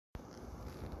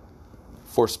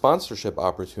For sponsorship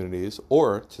opportunities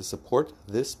or to support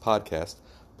this podcast,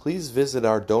 please visit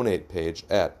our donate page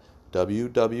at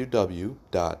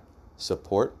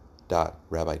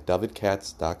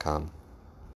www.support.rabbidavidkatz.com.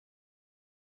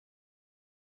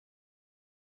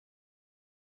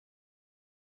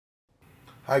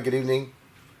 Hi, good evening.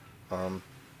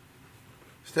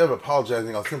 Instead of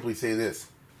apologizing, I'll simply say this.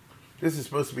 This is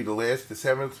supposed to be the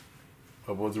seventh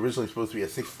of what was originally supposed to be a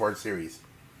 6-part series.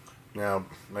 Now,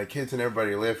 my kids and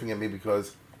everybody are laughing at me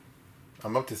because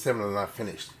I'm up to 7 and I'm not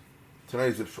finished.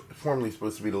 Tonight is formally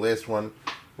supposed to be the last one,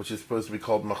 which is supposed to be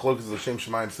called Machlokas L'Shem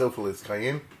Shemayim Sofelis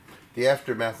Kayin, the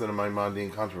aftermath of the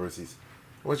Maimonidean controversies,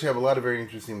 in which I have a lot of very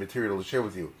interesting material to share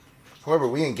with you. However,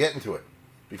 we ain't getting to it,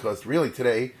 because really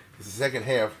today is the second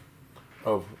half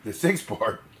of the 6th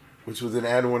part, which was an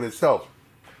add-on in itself.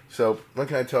 So, what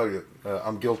can I tell you?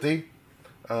 I'm guilty,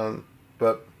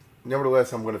 but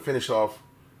nevertheless, I'm going to finish off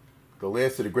the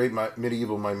last of the great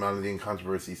medieval Maimonidean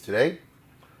controversies today,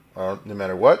 no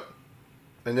matter what.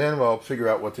 And then I'll figure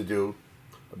out what to do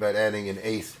about adding an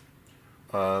 8th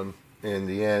in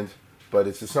the end. But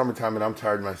it's the summertime and I'm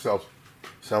tired myself,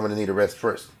 so I'm going to need a rest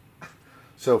first.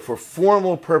 So for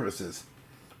formal purposes,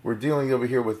 we're dealing over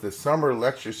here with the summer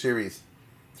lecture series,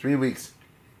 3 weeks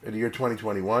of the year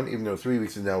 2021, even though 3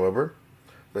 weeks is now over.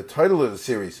 The title of the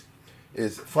series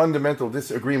is Fundamental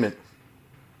Disagreement,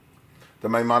 the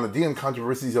Maimonidean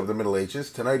Controversies of the Middle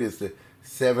Ages. Tonight is the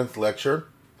 7th lecture.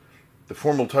 The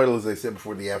formal title, as I said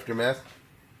before, The Aftermath.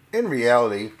 In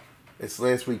reality, it's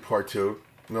last week part 2.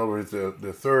 In other words,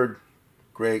 the third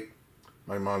great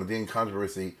Maimonidean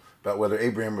controversy about whether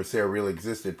Abraham or Sarah really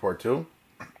existed, part 2.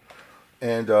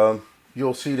 And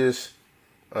you'll see this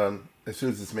as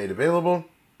soon as it's made available.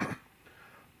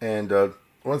 And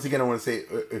once again, I want to say,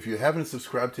 if you haven't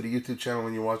subscribed to the YouTube channel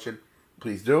when you watch it,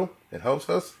 please do. It helps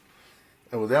us.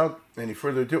 And without any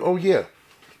further ado, oh yeah,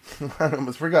 I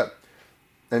almost forgot.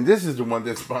 And this is the one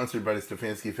that's sponsored by the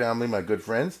Stefanski family, my good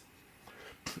friends.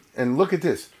 And look at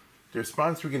this. They're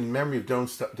sponsoring in memory of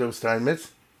Dov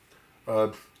Steinmetz.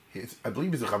 I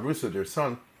believe he's a Chavrusa, their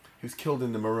son. He was killed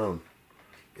in the Maroon.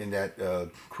 In that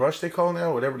crush they call it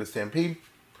now, whatever, the stampede.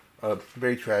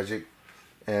 Very tragic.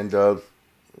 And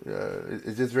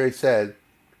it's just very sad.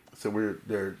 So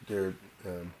they're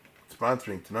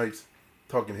sponsoring tonight's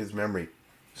talk in his memory.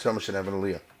 Shama should have an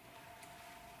aliyah.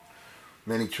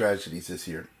 Many tragedies this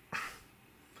year.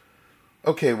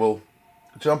 Okay, we'll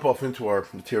jump off into our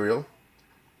material.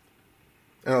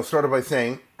 And I'll start by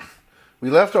saying, we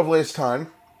left off last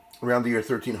time, around the year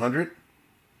 1300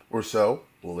 or so,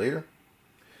 a little later,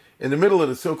 in the middle of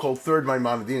the so-called Third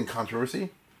Maimonidean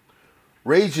controversy,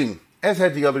 raging, as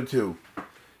had the other two,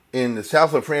 in the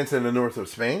south of France and the north of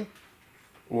Spain,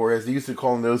 or as they used to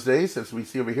call in those days, as we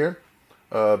see over here,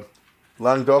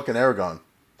 Languedoc and Aragon.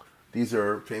 These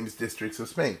are famous districts of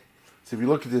Spain. So if you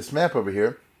look at this map over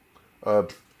here,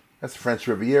 that's the French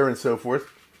Riviera and so forth.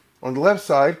 On the left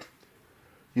side,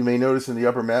 you may notice in the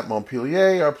upper map,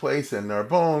 Montpellier, our place, and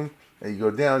Narbonne. And you go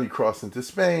down, you cross into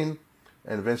Spain,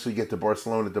 and eventually get to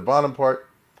Barcelona at the bottom part.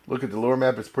 Look at the lower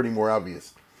map, it's pretty more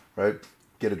obvious, right?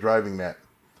 Get a driving map.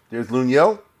 There's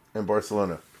Lugnel and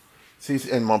Barcelona. See,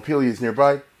 and Montpellier is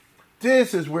nearby.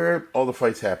 This is where all the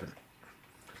fights happen.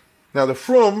 Now the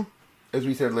Frum, as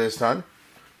we said last time,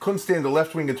 couldn't stand the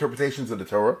left-wing interpretations of the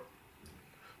Torah,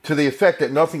 to the effect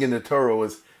that nothing in the Torah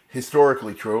was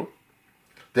historically true,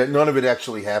 that none of it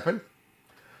actually happened,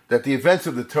 that the events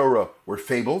of the Torah were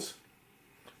fables,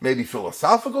 maybe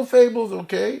philosophical fables,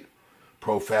 okay,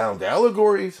 profound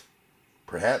allegories,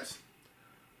 perhaps,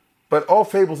 but all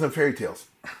fables and fairy tales.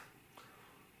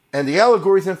 And the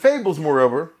allegories and fables,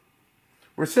 moreover,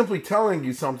 were simply telling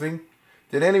you something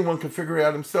that anyone could figure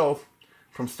out himself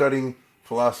from studying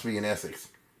philosophy and ethics,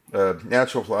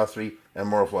 natural philosophy and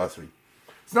moral philosophy.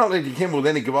 It's not like they came with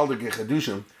any Gavaldik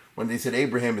Chedushim when they said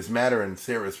Abraham is matter and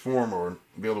Sarah is form, or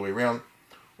the other way around,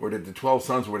 or that the 12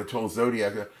 sons were the 12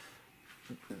 zodiac.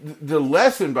 The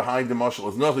lesson behind the mashal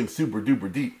is nothing super duper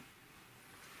deep.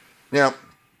 Now,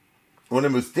 one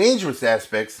of the most dangerous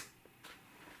aspects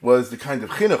was the kind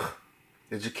of chinuch,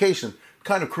 education,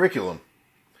 kind of curriculum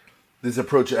this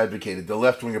approach advocated, the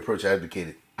left-wing approach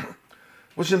advocated,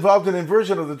 which involved an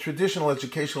inversion of the traditional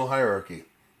educational hierarchy.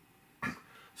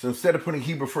 So instead of putting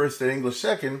Hebrew first and English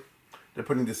second, they're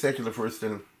putting the secular first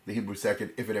and the Hebrew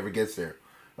second, if it ever gets there.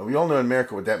 And we all know in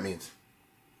America what that means.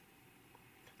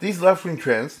 These left-wing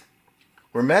trends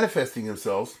were manifesting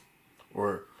themselves,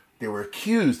 or they were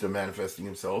accused of manifesting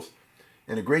themselves,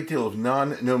 in a great deal of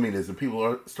non-nomianism.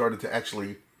 People started to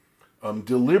actually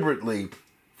deliberately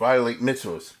violate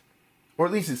mitzvos. Or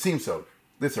at least it seems so.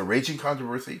 This is a raging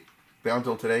controversy down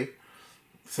till today.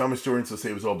 Some historians will say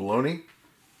it was all baloney.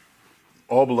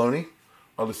 All baloney.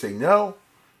 Others say no.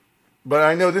 But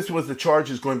I know this was the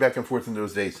charges going back and forth in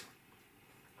those days.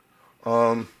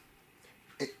 You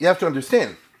have to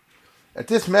understand, at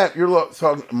this map, you're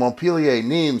talking Montpellier,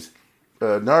 Nimes,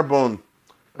 Narbonne,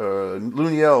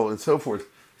 Luniel, and so forth.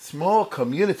 Small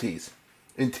communities,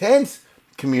 intense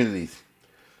communities,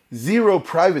 zero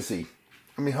privacy.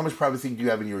 I mean, how much privacy do you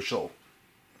have in your shul?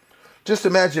 Just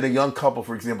imagine a young couple,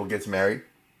 for example, gets married,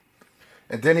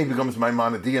 and then he becomes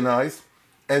Maimonideanized,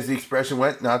 as the expression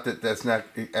went. Not that that's not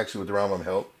actually what the Rambam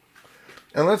held.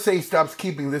 And let's say he stops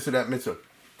keeping this or that mitzvah.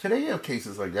 Today you have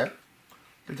cases like that.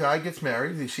 The guy gets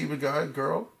married, the yeshiva guy,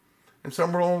 girl, and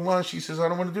somewhere along the line she says, I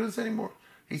don't want to do this anymore.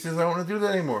 He says, I don't want to do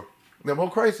that anymore. They have a whole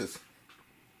crisis.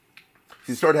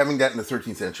 You start having that in the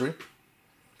 13th century.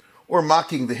 Or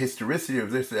mocking the historicity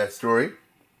of this or that story.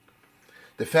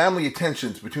 The family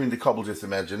tensions between the couple, just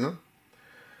imagine them.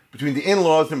 Between the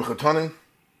in-laws and Mechatonim.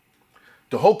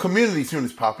 The whole community soon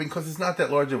is popping because it's not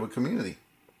that large of a community.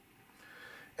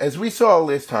 As we saw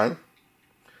last time,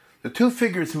 the two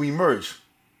figures who emerge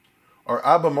are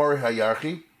Abba Mori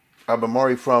Hayarchi. Abba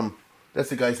Mori from, that's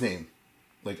the guy's name.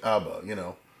 Like Abba, you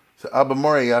know. So Abba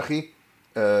Mori Hayarchi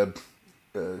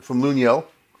from Luniel.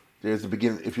 There's the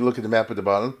beginning, if you look at the map at the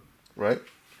bottom, right?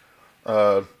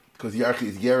 Because Yarchi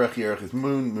is Yerach, Yerach is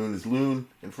moon, moon is lune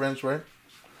in French, right?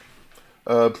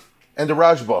 And the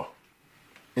Rajba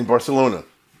in Barcelona.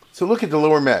 So look at the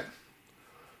lower map.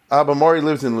 Abba Mori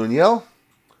lives in Luniel,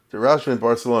 the Rajba in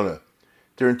Barcelona.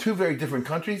 They're in two very different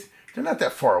countries. They're not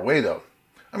that far away, though.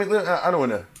 I mean, I don't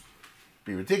want to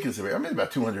be ridiculous here. I mean,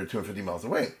 about 200, 250 miles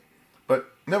away. But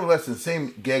nevertheless, in the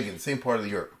same gag, in the same part of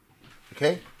the Europe.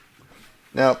 Okay?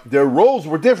 Now, their roles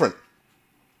were different.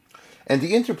 And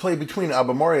the interplay between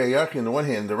Abba Mori Hayarchi on the one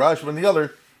hand and the Rajba on the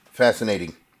other,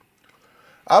 fascinating.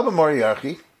 Abba Mori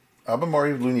Hayarchi, Abba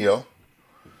Mori of Luniel,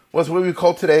 was what we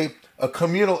call today a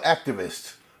communal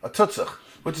activist, a tutzach,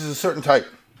 which is a certain type,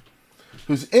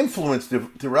 whose influence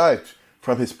derived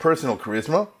from his personal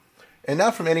charisma and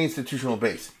not from any institutional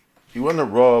base. He wasn't a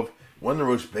Rav, he wasn't a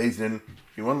Rosh Bezdin,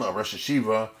 he wasn't a Rosh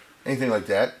Hashiva, anything like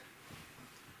that.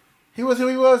 He was who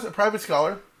he was, a private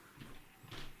scholar.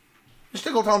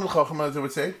 Shtickle Talmud Chacham, as I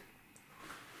would say.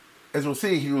 As we'll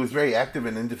see, he was very active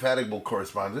and indefatigable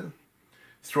correspondent,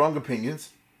 strong opinions,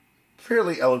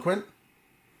 fairly eloquent,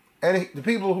 and the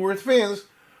people who were his fans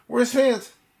were his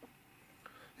fans.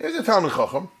 He was a Talmud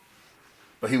Chacham,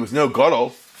 but he was no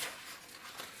Gadol.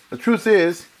 The truth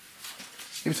is,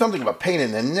 he was something of a pain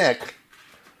in the neck,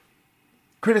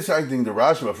 criticizing the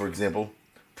Rajba, for example,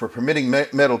 for permitting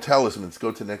metal talismans.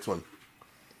 Go to the next one.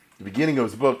 The beginning of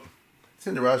his book, it's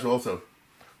in the Rajba also.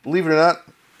 Believe it or not,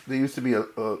 there used to be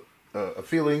a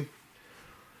feeling,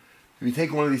 if you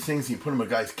take one of these things and you put them in a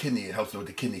guy's kidney, it helps him with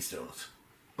the kidney stones.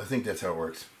 I think that's how it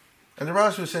works. And the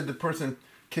Rajba said the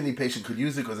kidney patient could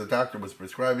use it because the doctor was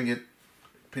prescribing it.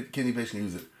 Kidney patient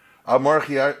used it.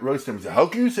 Al-Marchi roast him and said, how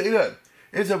can you say that?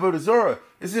 It's Avodah Zarah.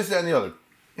 It's this, that, and the other.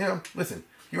 You know, listen,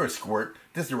 you're a squirt.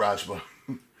 This is the Rajba.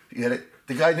 You get it?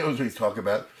 The guy knows what he's talking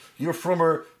about. You're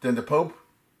frummer than the Pope.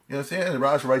 You know what I'm saying? And the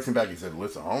Rajba writes him back. He said,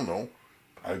 listen, I don't know.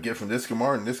 I get from this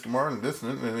Gemara and this Gemara and this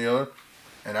and the other.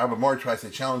 And Abba Mori tries to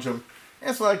challenge him.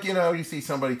 It's like, you know, you see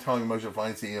somebody telling Moshe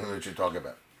Feinstein, you know what you're talking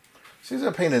about. So he's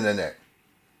a pain in the neck.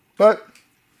 But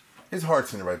his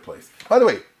heart's in the right place. By the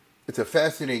way, it's a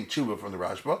fascinating tshuva from the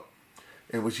Rajba,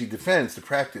 in which he defends the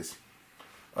practice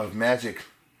of magic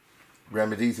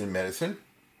remedies in medicine,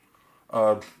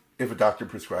 if a doctor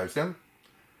prescribes them,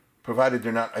 provided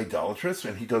they're not idolatrous,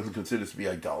 and he doesn't consider this to be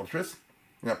idolatrous.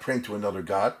 You're not praying to another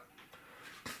god.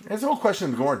 There's a whole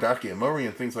question of Gemara, Daki, and Mori,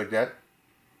 and things like that.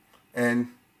 And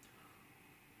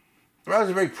the Rajba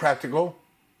is very practical,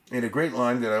 in a great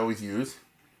line that I always use.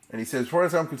 And he says, as far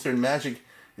as I'm concerned, magic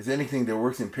is anything that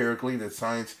works empirically that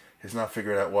science has not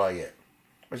figured out why yet.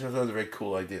 Which I thought was a very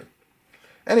cool idea.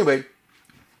 Anyway,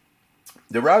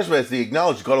 the Rajba, as the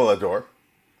acknowledged Gadol Hador,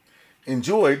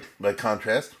 enjoyed, by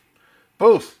contrast,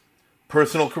 both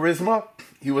personal charisma,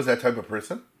 he was that type of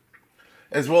person,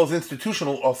 as well as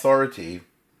institutional authority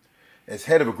as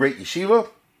head of a great yeshiva.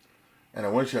 And I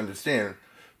want you to understand,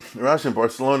 the Rajba in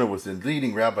Barcelona was the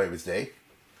leading rabbi of his day,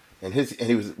 and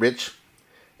he was rich,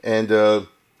 and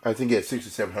I think he had 600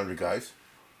 or 700 guys,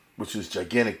 which was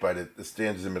gigantic by the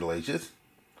standards of the Middle Ages.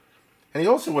 And he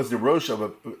also was the Rosh of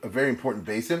a very important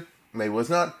basin. And he was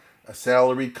not a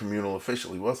salaried communal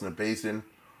official. He wasn't a basin,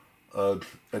 a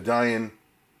dayan,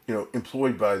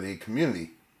 employed by the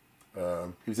community.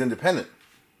 He was independent.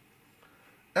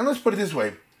 And let's put it this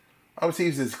way. I would say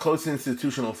he's as close to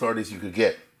institutional authority as you could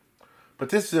get. But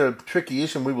this is a tricky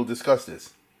issue, and we will discuss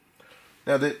this.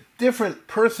 Now, the different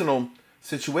personal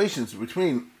situations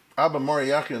between Abba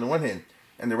Moriachi on the one hand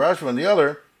and the Rashba on the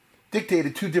other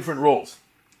dictated two different roles.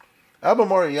 Abba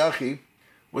Moriachi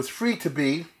was free to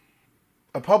be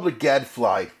a public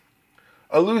gadfly,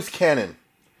 a loose cannon,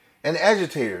 an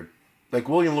agitator like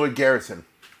William Lloyd Garrison.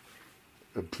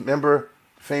 Remember,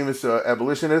 famous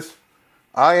abolitionist?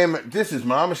 This is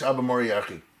Mamish Abba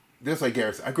Moriachi. Just like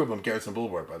Garrison. I grew up on Garrison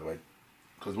Boulevard, by the way,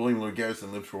 because William Lloyd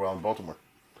Garrison lived for a while in Baltimore.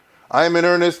 I am in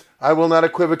earnest. I will not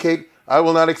equivocate. I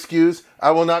will not excuse.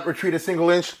 I will not retreat a single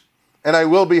inch, and I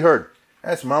will be heard.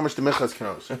 That's Mamish the Michas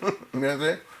Knos. You know what I'm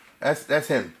saying? That's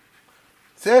him.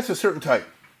 So that's a certain type.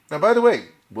 Now, by the way,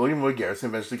 William Lloyd Garrison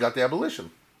eventually got the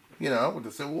abolition, with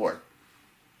the Civil War.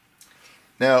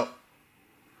 Now,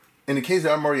 in the case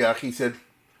of Abba Moriachi, he said,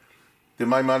 the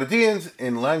Maimonideans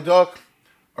in Languedoc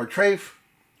are treif.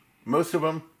 Most of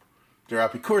them, they're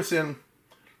apikursin.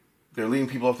 They're leading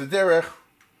people off the derech.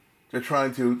 They're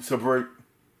trying to subvert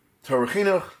Torah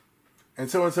chinuch, and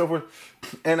so on and so forth.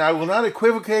 And I will not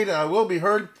equivocate, and I will be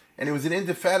heard. And he was an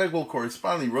indefatigable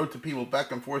correspondent. He wrote to people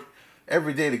back and forth.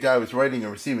 Every day the guy was writing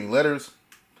and receiving letters.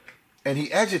 And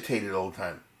he agitated all the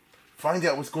time. Find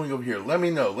out what's going over here. Let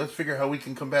me know. Let's figure how we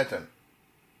can combat them.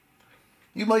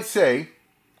 You might say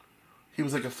he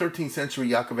was like a 13th century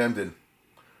Yaakov Emden.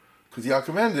 Because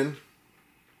Yaakov Emden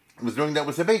was doing that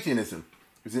with Sabbatianism.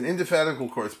 He was an indefatigable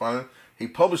correspondent. He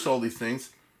published all these things.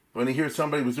 When he hears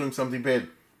somebody was doing something bad,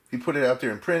 he put it out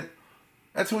there in print.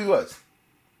 That's who he was.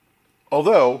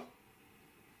 Although,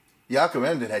 Yaakov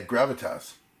Emden had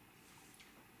gravitas.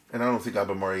 And I don't think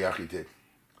Abba Moriachi did.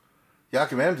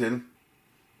 Yaakov Emden,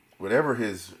 whatever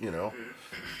his,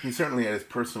 he certainly had his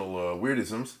personal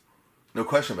weirdisms. No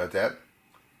question about that.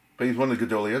 But he's one of the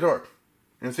Gedolei Hador. You know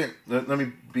what I'm saying? Let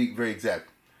me be very exact.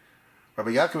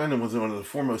 Rabbi Yaakov Emden was one of the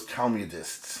foremost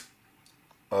Talmudists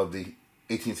of the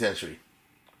 18th century.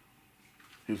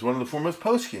 He was one of the foremost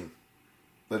poskim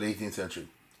of the 18th century.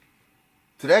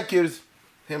 So that gives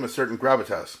him a certain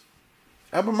gravitas.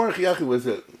 Abba Moriachi was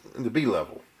in the B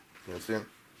level. You understand?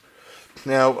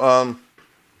 Now,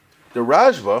 the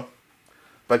Rashba,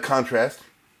 by contrast,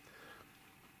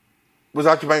 was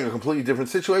occupying a completely different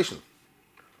situation.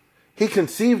 He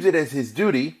conceived it as his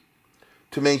duty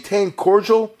to maintain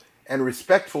cordial and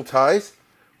respectful ties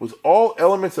with all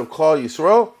elements of Klal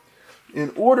Yisrael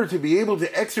in order to be able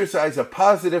to exercise a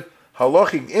positive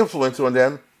halachic influence on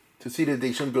them to see that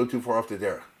they shouldn't go too far off the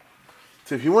derech.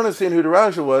 So if you want to see who the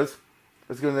Rashba was,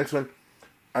 let's go to the next one.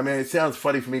 I mean, it sounds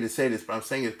funny for me to say this, but I'm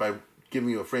saying it by giving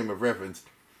you a frame of reference.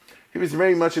 He was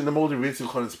very much in the mold of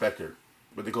Yitzchak Chon Inspector,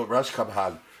 what they call Rash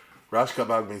Kabhag. Rash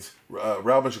Kabhag means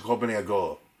Rabban Shekol B'nei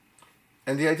Agolo.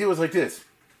 And the idea was like this.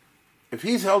 If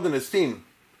he's held in esteem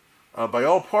by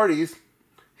all parties,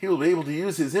 he will be able to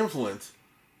use his influence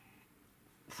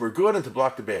for good and to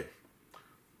block the bad.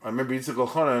 I remember Yitzchak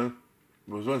Elchanan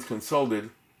was once consulted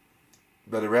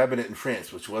by the rabbinate in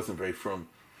France, which wasn't very frum.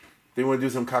 They wanted to do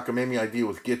some cockamamie idea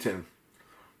with Gittin.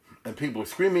 And people were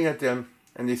screaming at them,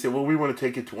 and they said, well, we want to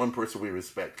take it to one person we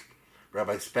respect,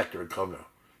 Rabbi Spector in Kovno.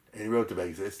 And he wrote to them,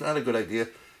 he said, it's not a good idea.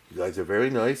 You guys are very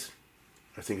nice.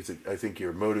 I think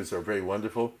your motives are very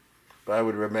wonderful, but I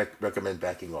would recommend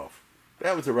backing off.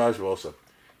 That was the Rashba also.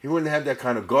 He wouldn't have that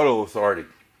kind of godel authority.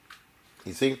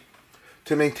 You see,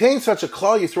 to maintain such a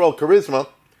Klal Yisrael charisma,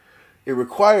 it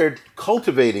required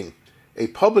cultivating a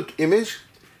public image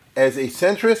as a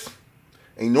centrist,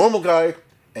 a normal guy,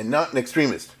 and not an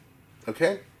extremist.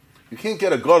 Okay? You can't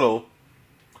get a godel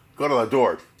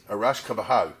Hador, a Rash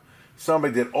Kabahag,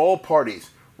 somebody that all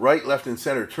parties, right, left, and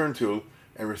center, turn to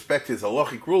and respect his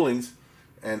halachic rulings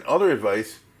and other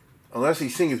advice, unless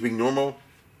he's seen as being normal,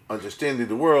 understanding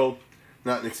the world,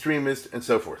 not an extremist, and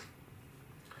so forth.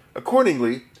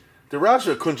 Accordingly, the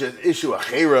Rashba couldn't just issue a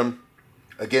cherem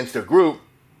against a group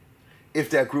if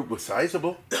that group was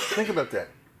sizable. Think about that.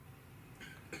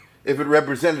 If it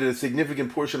represented a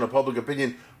significant portion of public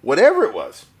opinion, whatever it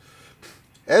was.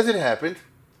 As it happened,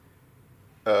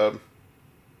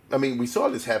 we saw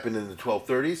this happen in the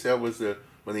 1230s. That was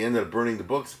when they ended up burning the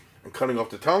books and cutting off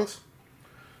the tongues.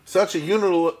 Such a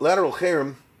unilateral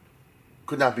cherem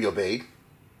could not be obeyed.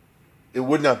 It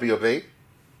would not be obeyed.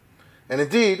 And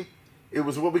indeed, it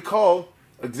was what we call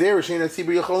a gzeira she'eina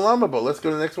tzibur yachol lamabo. Let's go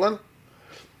to the next one.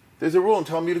 There's a rule in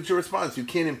Talmudic jurisprudence. You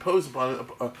can't impose upon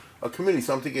a community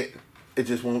something it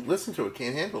just won't listen to. It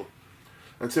can't handle.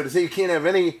 And so to say you can't have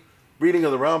any reading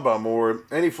of the Rambam or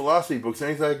any philosophy books,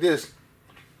 anything like this,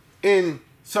 in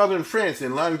southern France,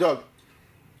 in Languedoc,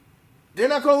 they're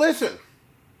not going to listen.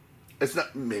 It's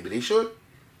not. Maybe they should.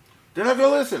 They're not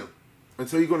going to listen. And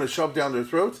so you're going to shove down their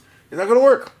throats. It's not going to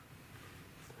work.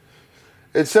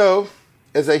 And so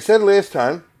as I said last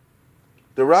time,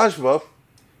 the Rashba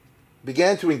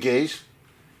began to engage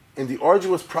in the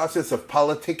arduous process of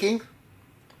politicking,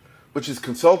 which is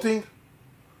consulting,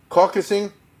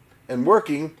 caucusing, and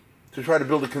working to try to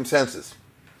build a consensus.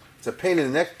 It's a pain in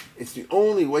the neck. It's the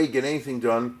only way to get anything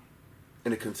done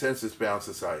in a consensus-bound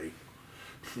society.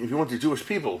 If you want the Jewish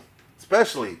people,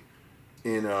 especially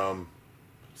in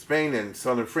Spain and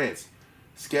southern France,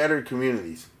 scattered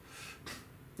communities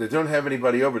that don't have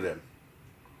anybody over them,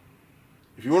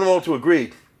 if you want them all to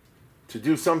agree to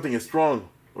do something as strong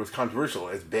or as controversial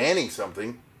as banning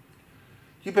something,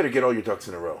 you better get all your ducks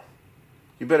in a row.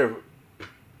 You better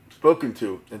spoken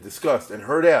to and discussed and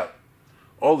heard out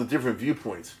all the different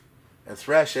viewpoints and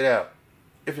thrash it out,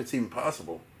 if it's even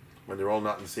possible, when they're all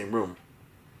not in the same room,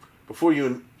 before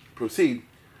you proceed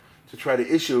to try to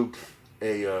issue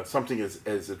something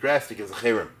as drastic as a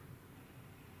cherem.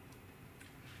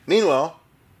 Meanwhile,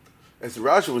 as the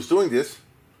Raja was doing this,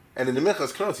 and in the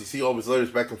Minchas Knos, you see all his letters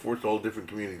back and forth to all different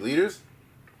community leaders,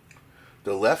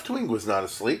 the left wing was not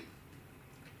asleep.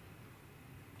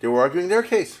 They were arguing their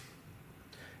case.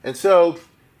 And so,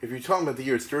 if you're talking about the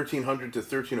years 1300 to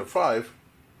 1305,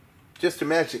 just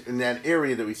imagine in that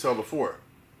area that we saw before,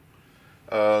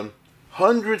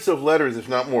 hundreds of letters, if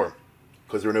not more,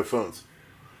 because there are no phones,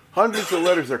 hundreds of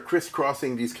letters are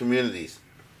crisscrossing these communities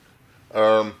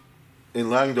in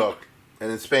Languedoc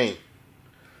and in Spain.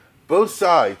 Both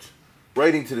sides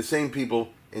writing to the same people,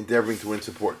 endeavoring to win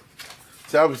support.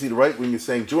 So obviously the right wing is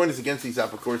saying, join us against these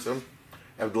apocorsim,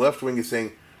 and the left wing is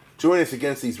saying, join us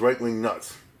against these right-wing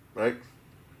nuts, right?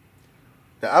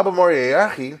 Now Abba Mori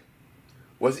Ayachi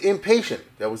was impatient.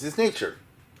 That was his nature.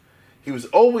 He was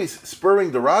always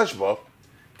spurring the Rashba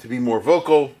to be more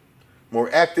vocal, more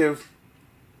active.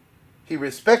 He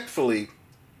respectfully,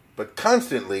 but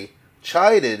constantly,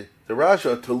 chided the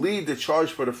Raja to lead the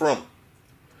charge for the Frum.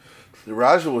 The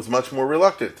Raja was much more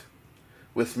reluctant,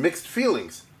 with mixed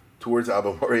feelings towards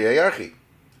Abba Mori Ayachi.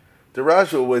 The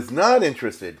Raja was not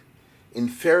interested in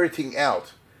ferreting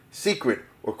out secret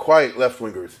or quiet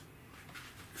left-wingers.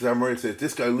 Because Abba Mori said,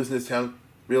 this guy who lives in this town,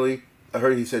 really? I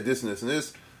heard he said this and this and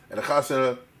this, and a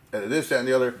chasana, and this, that, and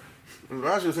the other. And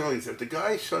Raja was saying, if the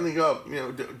guy's shutting up,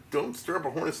 don't stir up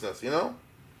a hornet's nest, The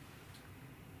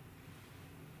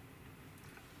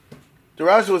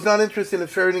Raja was not interested in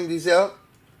ferreting these out,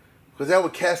 because that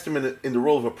would cast him in the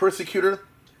role of a persecutor,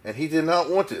 and he did not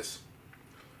want this.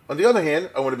 On the other hand,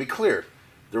 I want to be clear,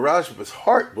 the Raja's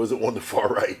heart wasn't on the far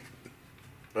right.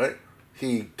 Right?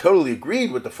 He totally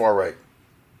agreed with the far right.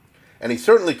 And he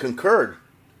certainly concurred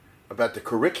about the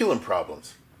curriculum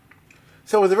problems.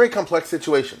 So it was a very complex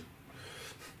situation.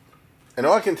 And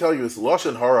all I can tell you is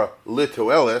Lashon Hara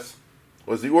Litoeles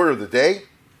was the order of the day,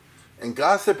 and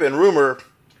gossip and rumor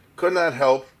could not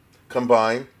help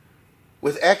combine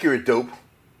with accurate dope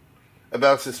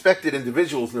about suspected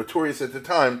individuals notorious at the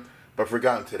time but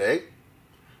forgotten today.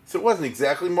 So it wasn't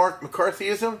exactly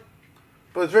McCarthyism,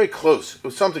 but it was very close. It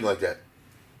was something like that.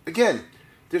 Again,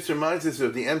 this reminds us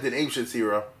of the Emden Ancient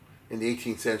era in the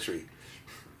 18th century.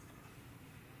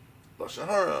 Lashon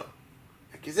Hara,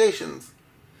 accusations,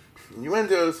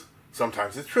 innuendos,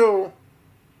 sometimes it's true.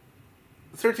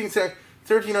 The 1300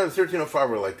 1305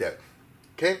 were like that.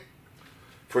 Okay?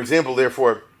 For example,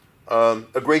 therefore,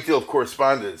 a great deal of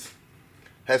correspondence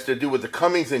has to do with the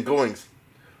comings and goings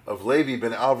of Levi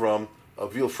ben Avram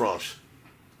of Villefranche.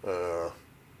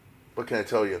 What can I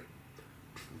tell you?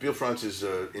 Villefranche is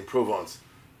in Provence.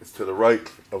 It's to the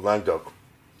right of Languedoc,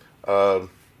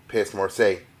 past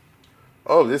Marseille.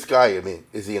 Oh, this guy,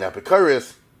 is he an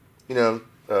Epicurus? He was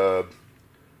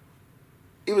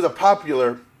a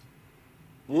popular,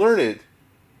 learned,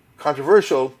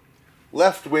 controversial,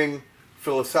 left-wing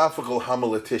philosophical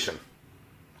homiletician.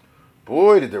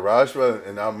 Boy, did the Rashba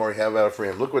and Al-Mari have out for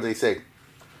him. Look what they say.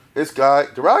 This guy,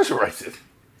 the Rashba writes it.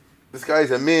 This guy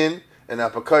is a min, an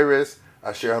Epicurus,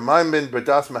 Asher Hamayim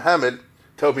Badas Muhammad,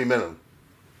 Tobi Minum.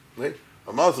 Right?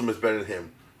 A Muslim is better than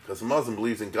him, because a Muslim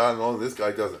believes in God and all, and this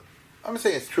guy doesn't. I'm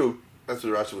saying it's true. That's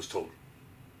what Rashi was told.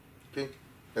 Okay?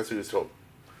 That's what he was told.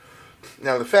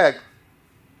 Now, the fact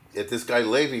that this guy,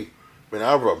 Levi ben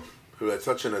Avram, who had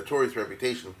such a notorious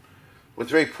reputation, was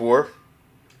very poor,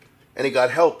 and he got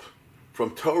help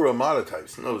from Torah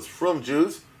monotypes. In other words, from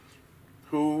Jews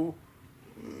who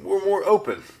were more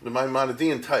open, the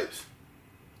Maimonidean types.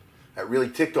 That really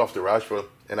ticked off the Rashba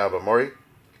and Abba Mori.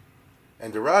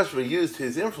 And the Rashba used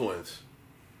his influence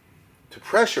to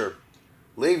pressure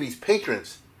Levi's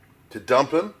patrons to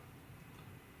dump him.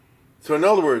 So in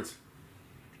other words,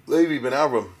 Levi ben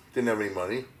Avram didn't have any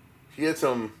money. He had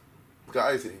some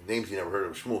guys, names you never heard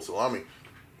of, Shmuel Salami,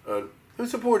 who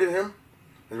supported him.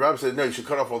 And the Rashba said, no, you should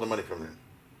cut off all the money from him.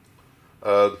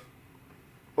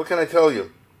 What can I tell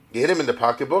you? You hit him in the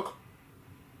pocketbook.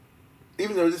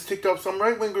 Even though this ticked off some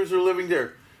right-wingers who are living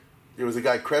there. There was a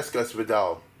guy, Kreskas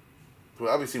Vidal, who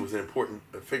obviously was an important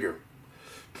figure.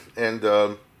 And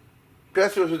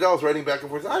Kreskas Vidal is writing back and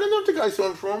forth. I don't know what the guy's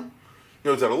on from. He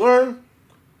knows how to learn.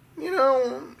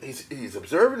 He's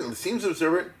observant and seems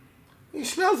observant. He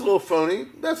smells a little phony.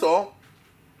 That's all.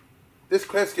 This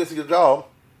Kreskas Vidal,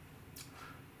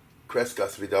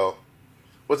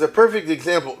 was a perfect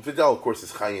example. Vidal, of course,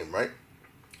 is Chaim, right?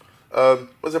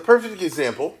 Was a perfect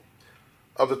example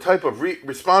of the type of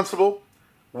responsible,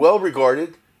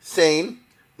 well-regarded, sane,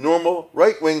 normal,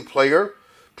 right-wing player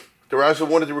the Raja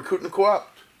wanted to recruit and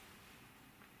co-opt.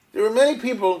 There were many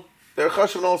people that are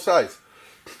chashuv on all sides.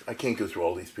 I can't go through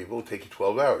all these people. It'll take you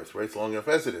 12 hours, right? It's long enough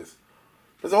as it is.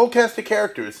 There's a whole cast of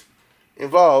characters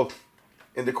involved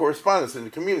in the correspondence in the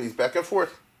communities back and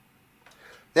forth.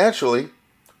 Naturally,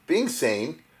 being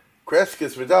sane,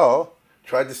 Kreskas Vidal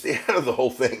tried to stay out of the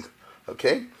whole thing.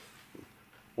 Okay?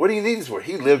 What do you need this for?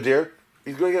 He lived there.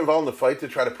 He's going to get involved in the fight to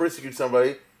try to persecute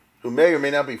somebody who may or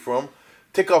may not be from,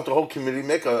 tick off the whole community,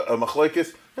 make a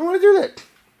machlokes. They want to do that.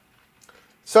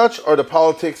 Such are the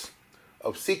politics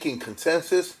of seeking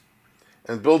consensus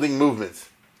and building movements.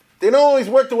 They don't always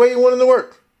work the way you want them to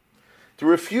work. The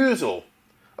refusal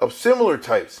of similar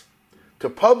types to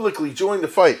publicly join the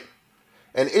fight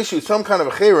and issue some kind of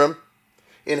a cherem,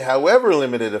 in however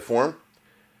limited a form,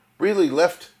 really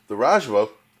left the Rajva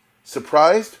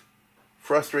surprised,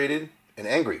 frustrated, and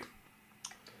angry.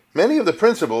 Many of the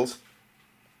principals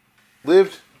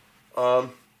lived in a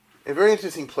very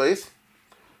interesting place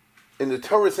in the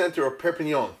Torah Center of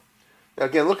Perpignan. Now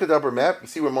again, look at the upper map. You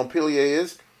see where Montpellier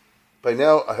is. By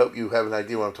now, I hope you have an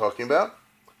idea what I'm talking about.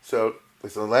 So,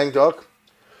 it's in Languedoc,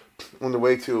 on the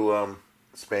way to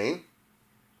Spain,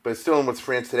 but it's still in what's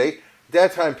France today. At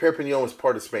that time, Perpignan was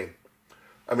part of Spain.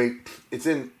 I mean, it's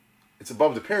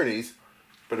above the Pyrenees,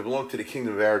 but it belonged to the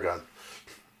Kingdom of Aragon.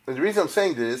 And the reason I'm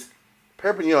saying this is,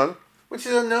 Perpignan, which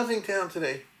is a nothing town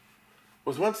today,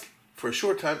 was once, for a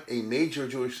short time, a major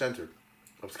Jewish center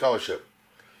of scholarship.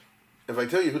 If I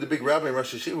tell you who the big rabbi in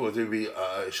Rosh Hashiva was, you'd be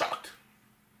shocked.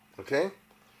 Okay?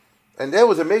 And that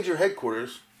was a major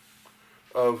headquarters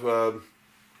of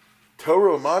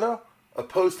Torah U'Madda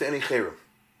opposed to any cherem.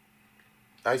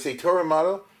 I say Torah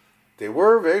U'Madda, they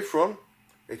were very frum.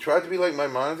 They tried to be like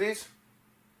Maimonides.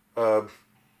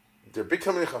 They're big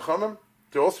Talmidei Chachamim.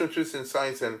 They're also interested in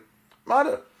science and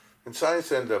Madda, in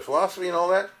science and philosophy and all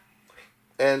that.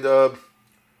 And,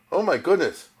 oh my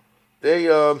goodness, they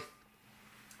were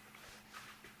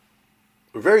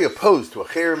very opposed to a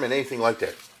cherem and anything like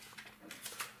that.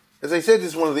 As I said, this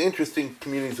is one of the interesting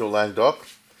communities of Languedoc.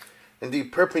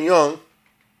 Indeed, Perpignan,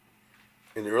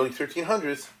 in the early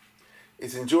 1300s,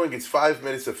 is enjoying its 5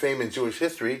 minutes of fame in Jewish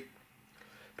history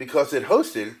because it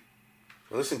hosted,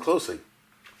 listen closely,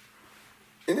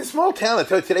 in this small town, I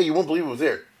tell you today, you won't believe it was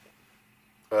there,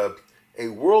 a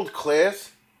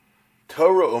world-class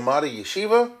Torah U'Madda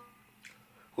yeshiva,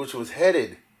 which was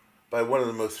headed by one of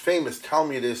the most famous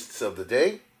Talmudists of the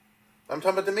day. I'm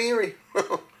talking about the Meiri.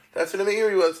 That's what the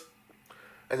Meiri was.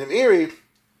 And the Meiri,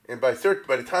 and by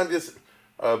the time this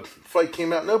fight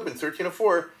came out in open,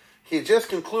 1304, he had just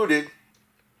concluded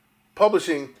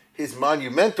publishing his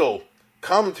monumental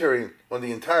commentary on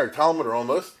the entire Talmud, or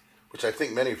almost, which I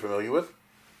think many are familiar with.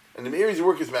 And the Meiri's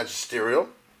work is magisterial.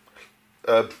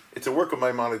 It's a work of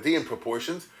Maimonidean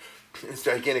proportions. It's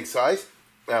gigantic size.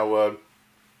 Now,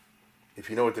 if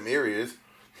you know what the Meiri is,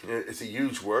 it's a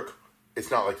huge work.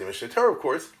 It's not like the Mishnah Torah, of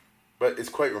course, but it's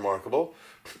quite remarkable.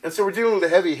 And so we're dealing with a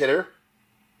heavy hitter.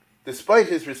 Despite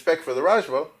his respect for the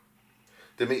Rajva,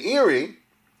 the Meiri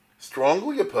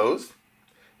strongly opposed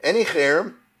any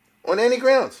cherem on any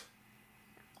grounds.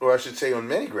 Or I should say on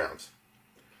many grounds.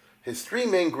 His three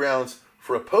main grounds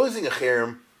for opposing a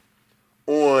cherem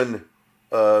on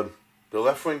the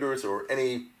left-wingers or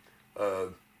any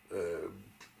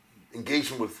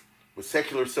engagement with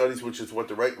secular studies, which is what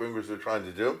the right-wingers are trying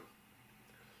to do.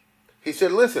 He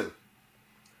said, listen,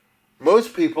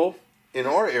 most people in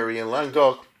our area in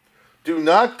Languedoc do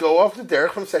not go off the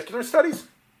derech from secular studies.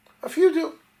 A few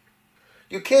do.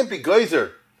 You can't be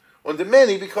geyser on the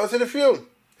many because of the few.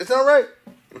 It's not right.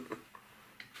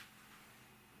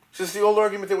 It's just the old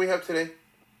argument that we have today.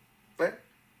 Right?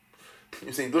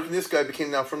 You say, look, this guy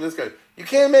became now from this guy. You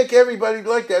can't make everybody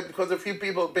like that because a few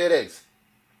people have bad eggs.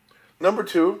 Number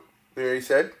two, there he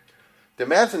said, the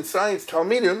math and science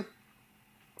Talmidim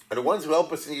are the ones who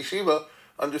help us in yeshiva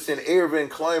understand Eruvin,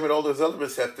 climate, all those other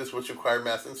receptors which require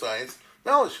math and science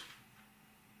knowledge.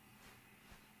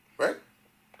 Right?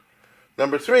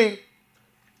 Number three,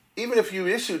 even if you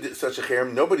issued such a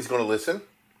cherem, nobody's going to listen,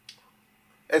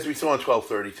 as we saw in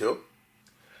 1232.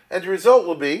 And the result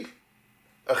will be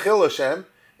a chil Hashem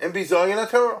and bizayin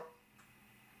HaTorah.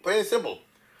 Plain and simple.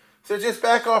 So just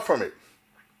back off from it.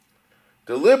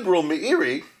 The liberal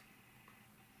Meiri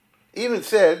even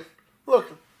said,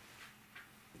 look,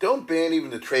 don't ban even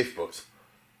the treif books.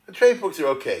 The treif books are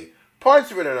okay.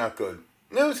 Parts of it are not good.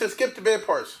 No, so skip the bad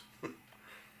parts.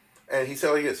 And he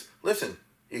said like this, listen,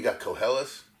 you got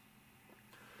Koheles.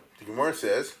 The Gemara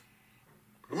says,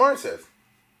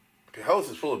 Koheles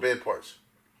is full of bad parts.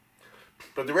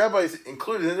 But the rabbis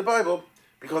included in the Bible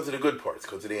because of the good parts,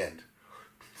 because of the end.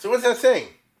 So what's that saying?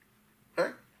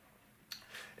 Right?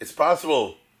 It's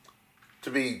possible to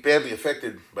be badly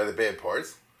affected by the bad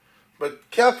parts, but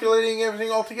calculating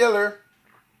everything all together,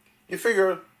 you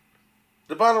figure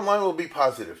the bottom line will be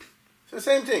positive. It's the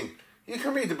same thing. You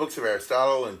can read the books of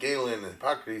Aristotle and Galen and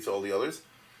Hippocrates, all the others,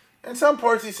 and some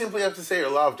parts you simply have to say are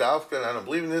lav dafka, and I don't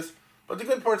believe in this, but the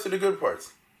good parts are the good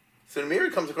parts. So the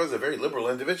Meiri comes across as a very liberal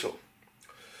individual.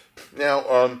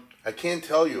 Now, I can't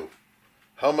tell you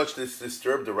how much this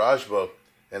disturbed the Rashba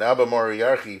and Abba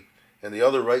Moriarchi and the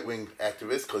other right-wing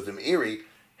activists, because the Meiri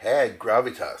had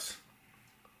gravitas.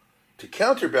 To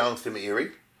counterbalance the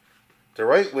Meiri, the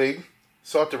right wing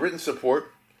sought the written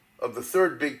support of the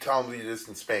third big Talmudist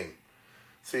in Spain.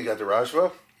 So you got the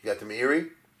Rashba, you got the Meiri.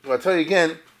 So I'll tell you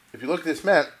again, if you look at this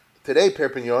map, today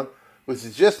Perpignan, which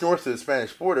is just north of the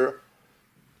Spanish border,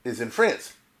 is in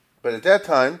France. But at that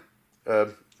time,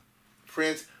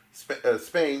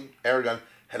 Spain, Aragon,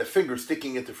 had a finger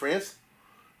sticking into France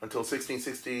until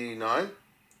 1669,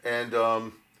 and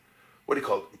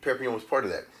Perpignan was part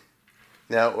of that.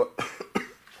 Now,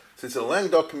 so it's a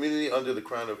Languedoc community under the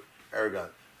crown of Aragon.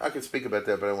 I could speak about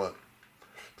that, but I won't.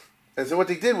 And so what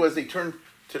they did was they turned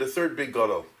to the third big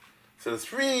gadol. So the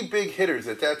three big hitters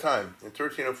at that time, in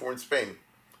 1304 in Spain,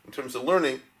 in terms of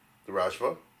learning, the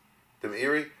Rashba, the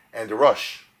Meiri, and the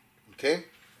Rosh. Okay?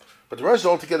 But the Rosh is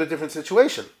altogether different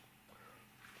situation.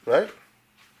 Right?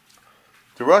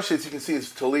 The Rosh, as you can see,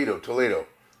 is Toledo.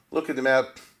 Look at the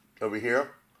map over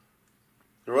here.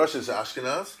 The Rosh is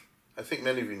Ashkenaz. I think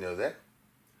many of you know that.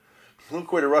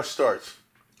 Look where the Rosh starts.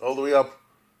 All the way up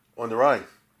on the Rhine.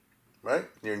 Right?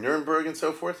 Near Nuremberg and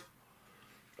so forth.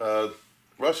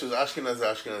 Rosh is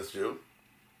Ashkenaz Jew.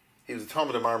 He was a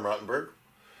Talmud of Maharam Rottenberg.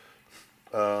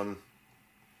 The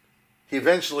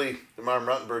Maharam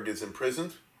Rottenberg is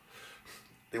imprisoned.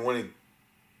 They want to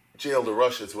jail the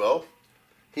Rosh as well.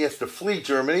 He has to flee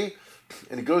Germany,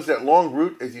 and he goes that long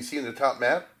route, as you see in the top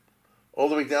map, all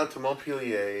the way down to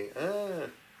Montpellier.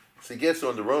 So he gets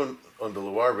on the Rhone, on the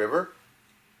Loire River,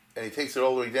 and he takes it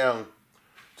all the way down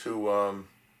to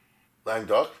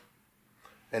Languedoc,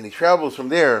 and he travels from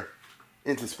there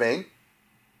into Spain,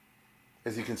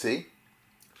 as you can see.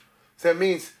 So that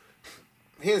means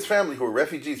he and his family, who were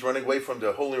refugees running away from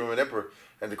the Holy Roman Emperor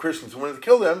and the Christians who wanted to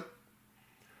kill them,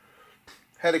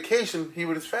 had occasion, he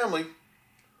with his family,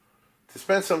 to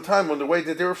spend some time on the way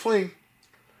that they were fleeing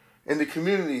in the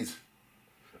communities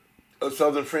of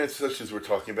southern France, such as we're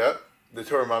talking about, the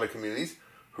Torah communities,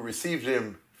 who received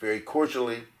him very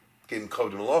cordially, gave him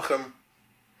Kavod Melochem.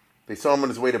 They saw him on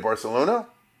his way to Barcelona,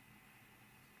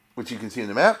 which you can see in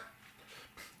the map.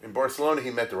 In Barcelona, he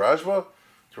met the Rashba.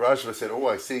 The Rashba said,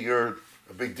 I see you're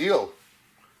a big deal.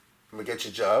 I'm going to get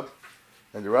you a job.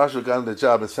 And the Rashba got him the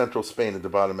job in central Spain at the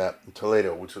bottom map, in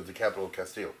Toledo, which was the capital of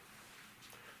Castile.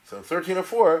 So in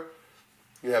 1304,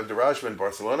 you have the Rashba in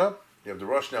Barcelona, you have the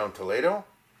Rosh now in Toledo,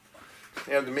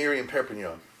 you have the Meiri in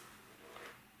Perpignan.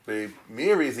 The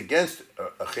Meiri is against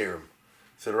a cherem.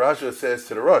 So the Rashba says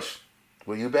to the Rosh,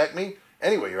 will you back me?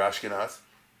 Anyway, you're Ashkenaz.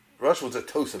 Rosh was a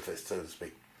Tosaphist, so to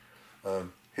speak.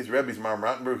 His Rebbe is Maharam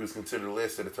Rottenberg, who's considered the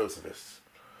last of the Tosaphists.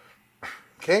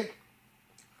 Okay?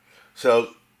 So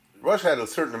Rosh had a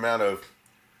certain amount of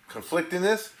conflict in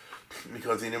this,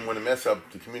 because he didn't want to mess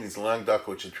up the communities in Languedoc,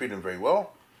 which had treated him very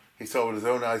well. He saw with his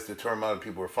own eyes the Torah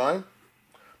people were fine.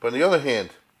 But on the other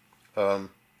hand,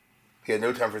 he had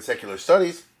no time for secular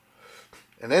studies.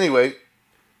 And anyway,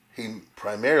 he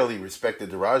primarily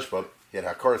respected the Rashba. He had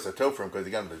Hakaras Hatov for him because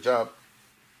he got him the job.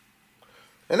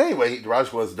 And anyway, the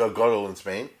Rashba was the gadol in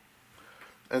Spain.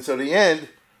 And so in the end,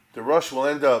 the Rosh will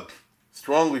end up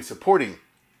strongly supporting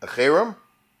a cherem,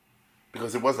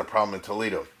 because it wasn't a problem in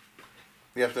Toledo.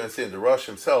 You have to understand, the Rosh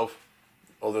himself,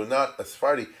 although not a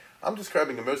Sephardi, I'm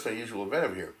describing a most unusual event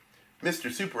over here.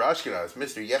 Mr. Super Ashkenaz,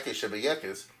 Mr. Yekesh Sheba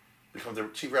Yekes, becomes the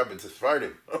chief rabbi of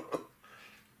Sephardim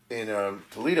in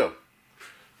Toledo,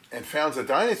 and founds a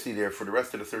dynasty there for the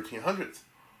rest of the 1300s.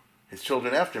 His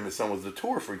children after him, his son was the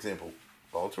Tur, for example,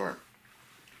 Baal Turim,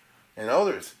 and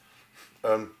others.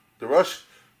 The Rosh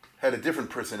had a different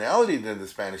personality than the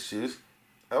Spanish Jews.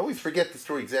 I always forget the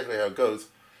story exactly how it goes.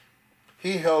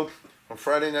 He held, on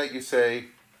Friday night you say,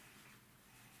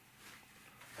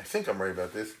 I think I'm right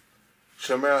about this,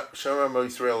 Shema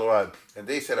Yisrael Load. And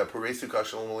they said, it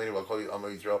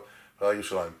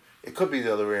could be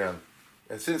the other way around.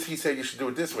 And since he said you should do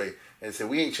it this way, and said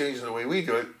we ain't changing the way we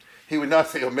do it, he would not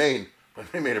say Amen when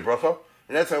they made a bracha.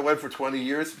 And that's how it went for 20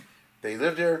 years. They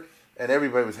lived there, and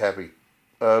everybody was happy.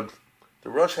 The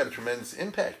Rush had a tremendous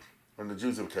impact on the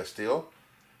Jews of Castile,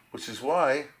 which is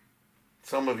why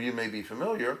some of you may be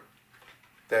familiar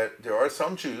that there are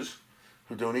some Jews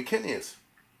who don't eat kidneys.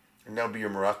 And that would be your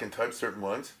Moroccan type, certain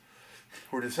ones,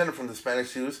 who are descended from the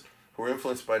Spanish Jews who were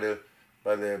influenced by the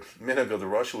minhag of the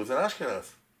Rush, who was in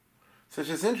Ashkenaz. So it's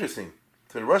just interesting.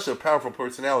 So the Rush is a powerful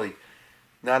personality,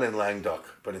 not in Languedoc,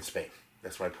 but in Spain.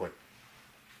 That's my point.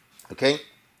 Okay?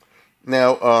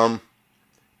 Now,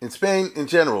 in Spain, in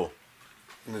general,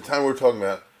 in the time we're talking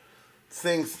about,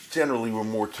 things generally were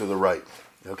more to the right.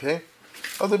 Okay?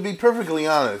 Although, to be perfectly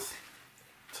honest,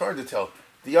 it's hard to tell.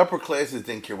 The upper classes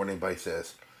didn't care what anybody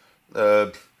says.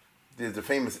 There's the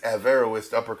famous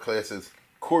Averroist upper classes,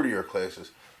 courtier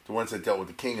classes, the ones that dealt with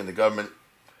the king and the government.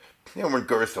 They weren't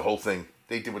engrossed the whole thing.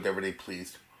 They did whatever they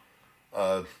pleased.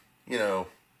 They're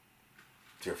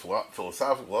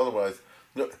philosophical, otherwise.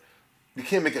 No, you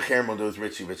can't make a harem on those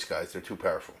rich guys. They're too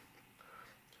powerful.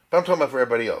 But I'm talking about for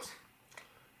everybody else.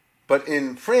 But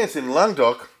in France, in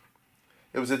Languedoc,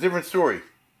 it was a different story.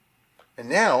 And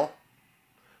now,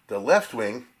 the left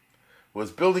wing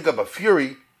was building up a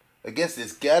fury against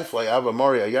this gadfly, Abba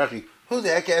Mari Ayachi. Who the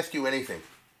heck asked you anything?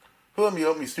 Who let me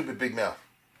open your stupid big mouth?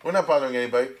 We're not bothering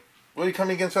anybody. What are you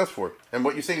coming against us for? And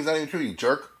what you're saying is not even true, you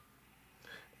jerk.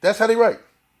 That's how they write.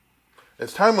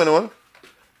 As time went on,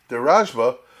 the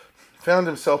Rajba found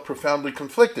himself profoundly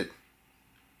conflicted.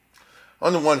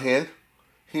 On the one hand,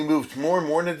 he moved more and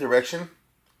more in the direction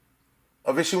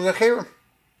of issuing a cherem,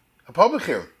 a public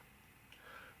cherem.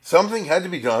 Something had to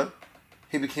be done,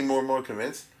 he became more and more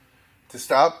convinced, to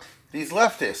stop these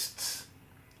leftists.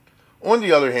 On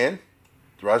the other hand,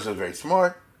 the Rajba was very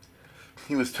smart.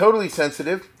 He was totally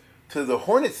sensitive to the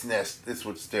hornet's nest this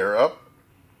would stir up,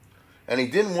 and he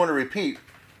didn't want to repeat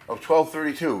of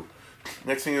 1232.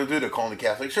 Next thing he'll do, they're calling the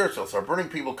Catholic Church. They'll start burning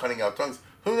people, cutting out tongues.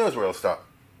 Who knows where he'll stop?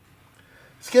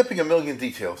 Skipping a million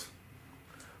details,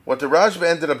 what the Rajba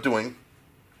ended up doing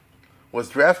was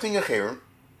drafting a cherem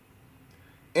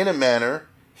in a manner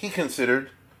he considered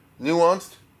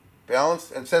nuanced,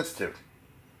 balanced, and sensitive.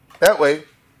 That way,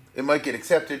 it might get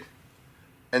accepted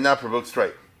and not provoke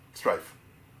strife.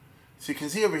 So you can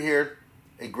see over here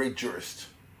a great jurist,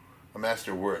 a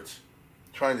master of words,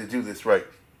 trying to do this right.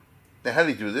 Now, how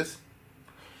did he do this?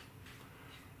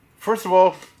 First of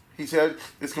all, he said,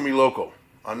 it's going to be local.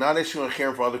 I'm not issuing a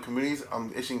cherem for other communities.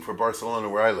 I'm issuing for Barcelona,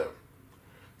 where I live.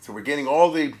 So we're getting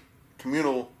all the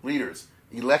communal leaders,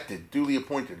 elected, duly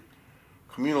appointed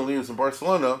communal leaders in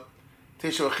Barcelona, to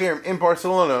issue a cherem in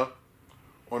Barcelona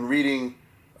on reading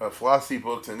philosophy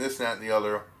books and this, that, and the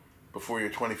other before you're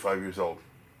 25 years old.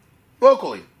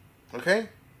 Locally. Okay?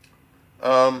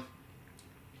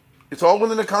 It's all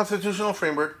within the constitutional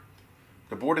framework.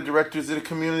 The board of directors of the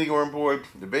community were on board.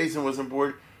 The Basin was on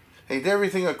board. They did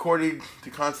everything according to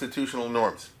constitutional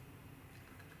norms.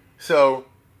 So,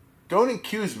 don't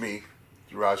accuse me,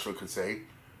 Rajba could say,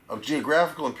 of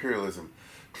geographical imperialism.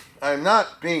 I am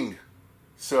not being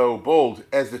so bold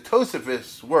as the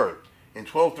Tosafists were in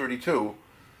 1232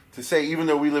 to say, even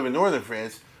though we live in northern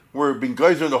France, we're being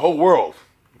guys in the whole world.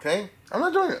 Okay? I'm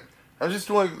not doing it. I'm just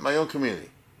doing my own community.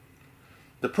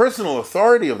 The personal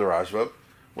authority of the Rajba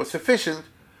was sufficient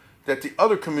that the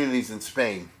other communities in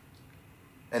Spain,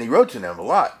 and he wrote to them a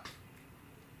lot,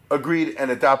 agreed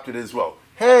and adopted as well.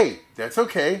 Hey, that's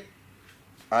okay.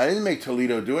 I didn't make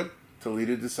Toledo do it.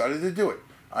 Toledo decided to do it.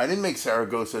 I didn't make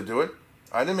Saragossa do it.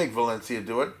 I didn't make Valencia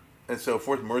do it, and so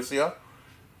forth, Murcia.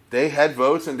 They had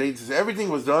votes, and everything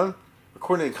was done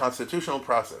according to the constitutional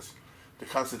process, the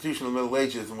constitutional Middle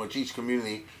Ages in which each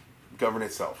community governed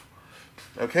itself.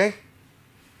 Okay?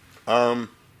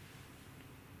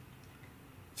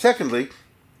 Secondly,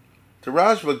 the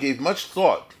Rajba gave much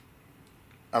thought,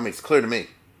 it's clear to me,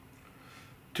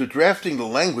 to drafting the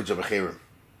language of a cherem.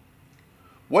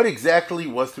 What exactly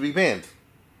was to be banned?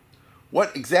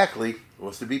 What exactly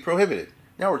was to be prohibited?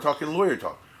 Now we're talking lawyer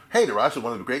talk. Hey, the Rajba is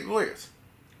one of the great lawyers.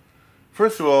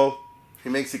 First of all, he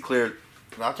makes it clear,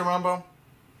 not the Rambam,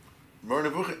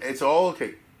 it's all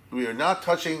okay. We are not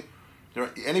touching,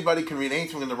 anybody can read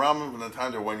anything in the Rambam from the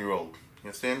time they're 1 year old. You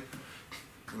understand?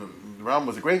 The Rambam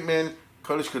was a great man,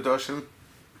 Kodesh Kadoshim.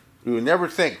 We would never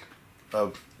think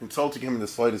of insulting him in the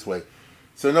slightest way.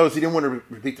 So notice he didn't want to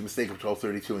repeat the mistake of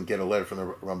 1232 and get a letter from the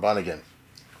Ramban again.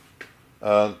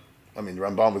 The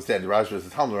Ramban was dead. The Rajva was the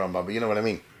Talmud Ramban, but you know what I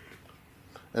mean.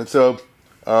 And so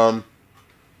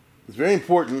it's very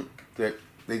important that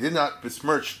they did not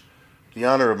besmirch the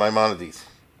honor of Maimonides,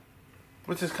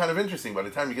 which is kind of interesting. By the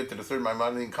time you get to the third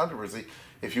Maimonidean controversy,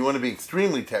 if you want to be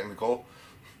extremely technical,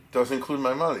 it doesn't include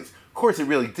Maimonides. Of course, it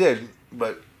really did,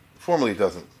 but formally it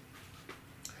doesn't.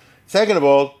 Second of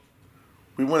all,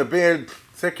 we want to ban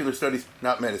secular studies,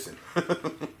 not medicine,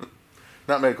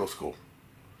 not medical school,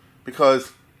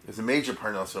 because there's a major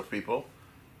parnasa of people,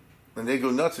 and they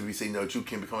go nuts if you say, no, Jew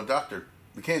can't become a doctor.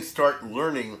 You can't start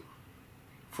learning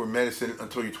for medicine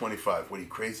until you're 25. What, are you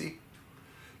crazy?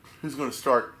 Who's going to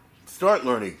start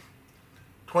learning?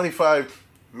 25,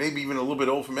 maybe even a little bit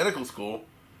old for medical school,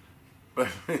 but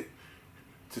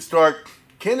to start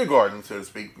kindergarten, so to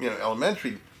speak,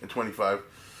 elementary at 25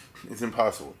 is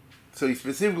impossible. So he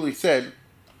specifically said,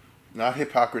 not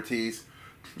Hippocrates,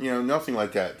 nothing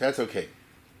like that. That's okay.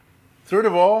 Third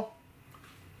of all,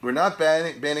 we're not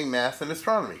banning math and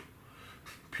astronomy.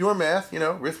 Pure math,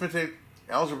 arithmetic,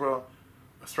 algebra,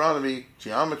 astronomy,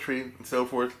 geometry, and so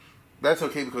forth. That's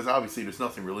okay because obviously there's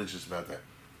nothing religious about that.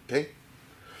 Okay?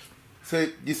 So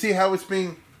you see how it's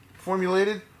being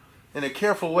formulated? In a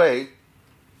careful way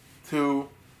to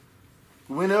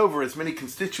win over as many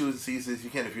constituencies as you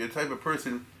can. If you're the type of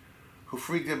person who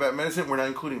freaked out about medicine, we're not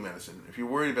including medicine. If you're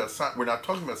worried about science, we're not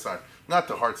talking about science, not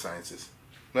the hard sciences.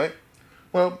 Right?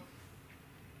 Well,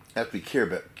 I have to be clear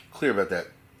about that.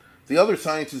 The other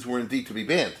sciences were indeed to be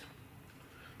banned.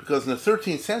 Because in the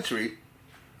 13th century,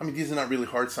 these are not really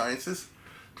hard sciences.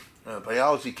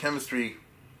 Biology, chemistry,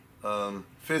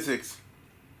 physics,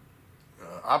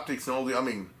 optics, and all the,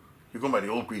 you're going by the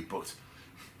old Greek books.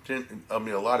 A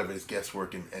lot of it is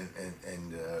guesswork and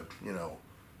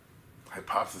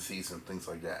hypotheses and things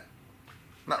like that.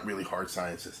 Not really hard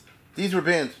sciences. These were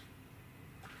banned.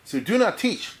 So do not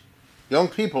teach young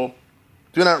people,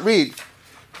 do not read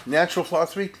natural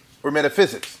philosophy or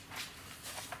metaphysics.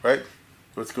 Right?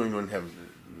 What's going on in heaven?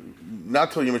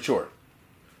 Not till you're mature.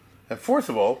 And fourth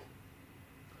of all,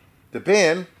 the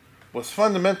ban was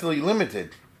fundamentally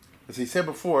limited. As he said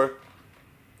before,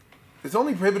 it's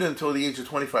only prohibited until the age of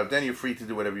 25. Then you're free to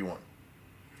do whatever you want.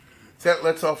 So that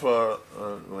lets off,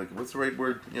 what's the right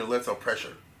word? Lets off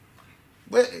pressure.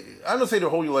 I don't say the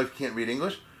whole your life you can't read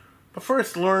English, but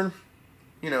first learn,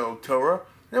 Torah.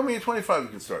 Then when you're 25, you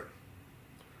can start.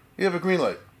 You have a green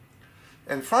light.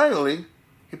 And finally,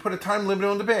 he put a time limit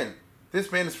on the ban. This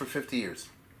ban is for 50 years.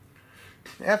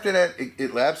 After that,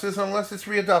 it lapses unless it's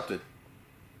readopted.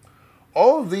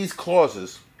 All of these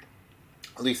clauses,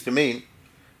 at least to me,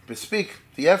 bespeak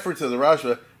the efforts of the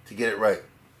Rajva to get it right.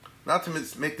 Not to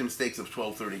make the mistakes of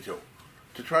 1232.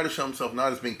 To try to show himself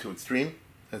not as being too extreme,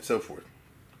 and so forth.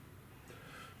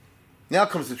 Now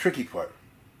comes the tricky part.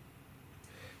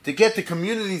 To get the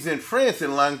communities in France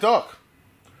and Languedoc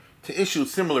to issue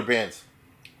similar bans.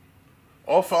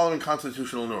 All following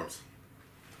constitutional norms.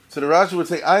 So the Rajah would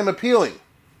say, I am appealing,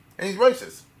 and he's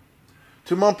racist,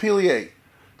 to Montpellier,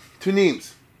 to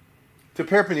Nimes, to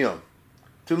Perpignan,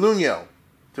 to Lugneux,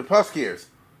 to Pasquiers,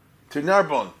 to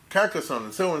Narbonne, Carcassonne,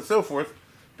 and so on and so forth,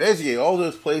 Béziers, all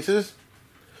those places,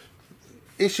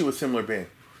 issue a similar ban.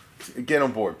 Get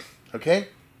on board. Okay? It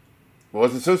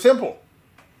wasn't so simple.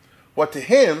 What to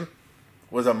him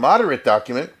was a moderate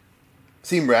document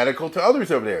seemed radical to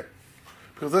others over there.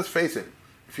 Because let's face it,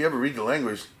 if you ever read the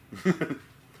language, the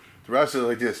Rashi is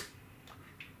like this.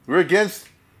 We're against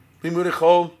Limud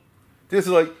Echol. This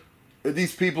is like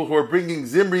these people who are bringing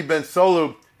Zimri ben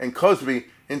Solo and Cosby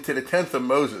into the 10th of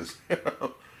Moses.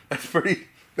 That's pretty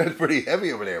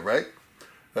heavy over there, right?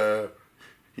 The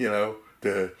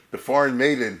foreign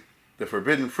maiden, the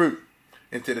forbidden fruit,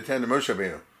 into the 10th of Moshe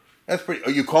Rabbeinu. That's pretty.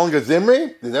 Are you calling a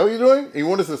Zimri? Is that what you're doing? You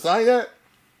want us to sign that?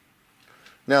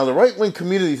 Now, the right-wing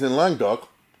communities in Languedoc,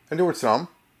 and there were some,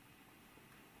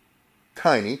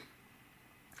 tiny,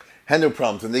 had no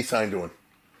problems, and they signed on.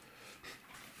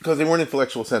 Because they weren't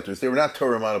intellectual centers. They were not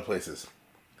Torah model places.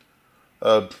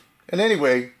 And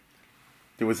anyway,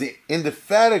 there was the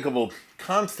indefatigable,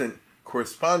 constant,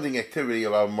 corresponding activity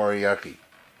of Al-Mariaki.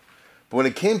 But when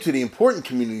it came to the important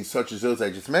communities such as those I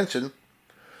just mentioned,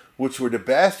 which were the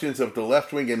bastions of the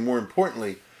left wing, and more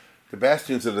importantly, the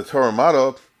bastions of the Torah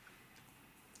model,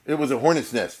 it was a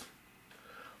hornet's nest.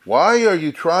 Why are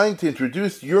you trying to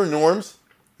introduce your norms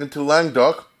into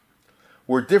Languedoc,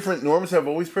 where different norms have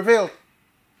always prevailed?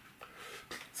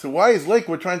 So why is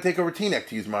Lakewood trying to take over Teaneck,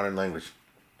 to use modern language?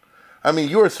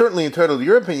 You are certainly entitled to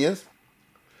your opinions,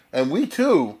 and we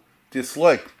too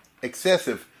dislike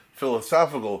excessive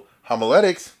philosophical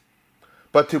homiletics,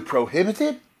 But to prohibit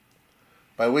it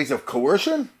by ways of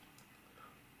coercion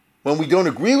when we don't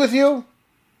agree with you?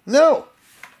 No.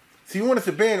 So you want us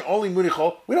to ban only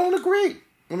Munichol? We don't agree.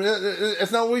 I mean,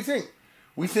 that's not what we think.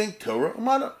 We think Torah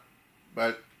Umana.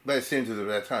 But by the standards of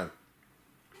that time.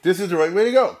 This is the right way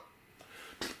to go.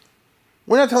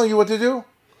 We're not telling you what to do.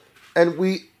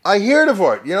 And I hear the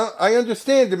word. I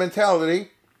understand the mentality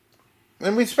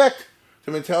and respect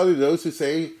the mentality of those who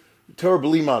say Torah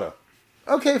B'li Mana.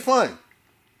 Okay, fine.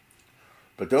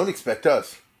 But don't expect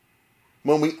us,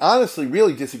 when we honestly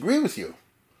really disagree with you,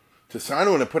 to sign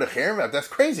on and put a cherem out. That's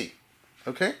crazy.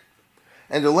 Okay?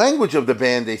 And the language of the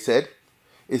ban, they said,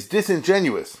 is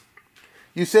disingenuous.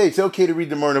 You say it's okay to read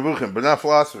the Moreh Nevuchim, but not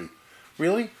philosophy.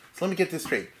 Really? So let me get this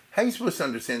straight. How are you supposed to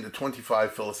understand the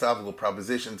 25 philosophical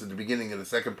propositions at the beginning of the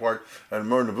second part of the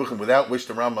Moreh Nevuchim, without which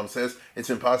the Rambam says it's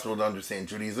impossible to understand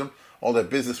Judaism? All that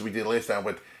business we did last time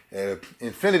with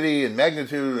infinity and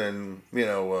magnitude and,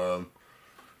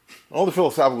 all the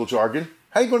philosophical jargon.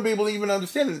 How are you going to be able to even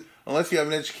understand it unless you have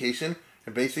an education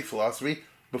in basic philosophy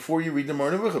before you read the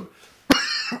Moreh Nevuchim?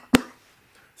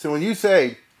 So when you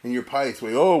say in your pious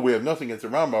way, oh, we have nothing against the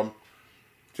Rambam,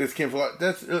 just can't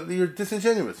that's you're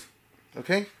disingenuous.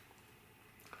 Okay?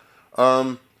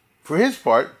 For his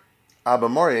part, Abba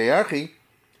Mori Ayarchi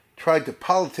tried to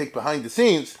politic behind the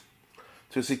scenes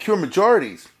to secure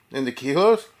majorities in the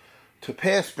Kihos to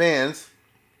pass bans,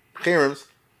 cherems,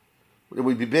 that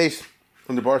would be based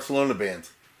on the Barcelona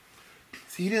bans.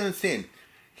 See, he didn't understand.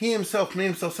 He himself made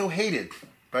himself so hated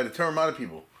by the Torah Umana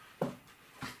people.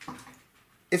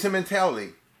 It's a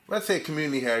mentality. Let's say a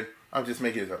community had, I'm just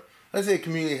making this up. Let's say a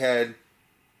community had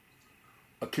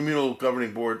a communal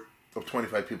governing board of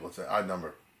 25 people. It's an odd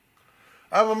number.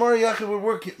 Abba Mori Yaakov would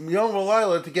work Yom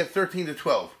V'Layla to get 13 to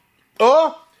 12.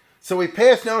 Oh! So we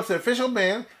passed, now it's an official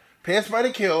ban, passed by the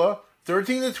Kehillah,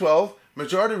 13 to 12,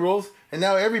 majority rules, and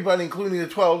now everybody, including the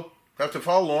 12, have to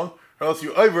follow along, or else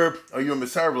you're either, or you're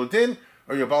Messiah V'Ladin,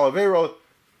 or you're Balavero.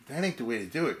 That ain't the way to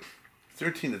do it.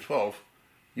 13 to 12,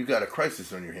 you got a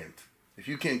crisis on your hands. If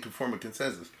you can't conform a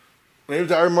consensus.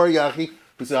 There's Abba Mori Yaakov,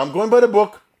 who said, I'm going by the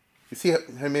book. You see how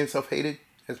he made himself hated?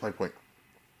 That's my point.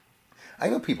 I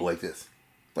know people like this.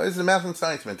 This is a math and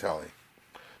science mentality.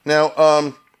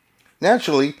 Now,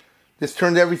 naturally, this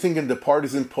turned everything into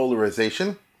partisan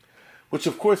polarization, which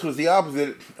of course was the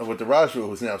opposite of what the Rajah,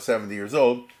 who is now 70 years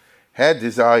old, had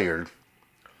desired.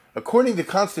 According to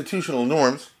constitutional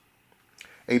norms,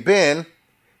 a ban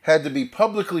had to be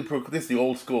publicly proclaimed. This is the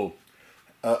old school.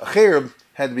 A cherem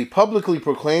had to be publicly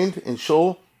proclaimed in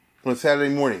Shul on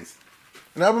Saturday mornings.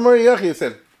 And Abba Mori Yaakov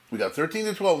said, we got 13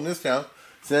 to 12 in this town,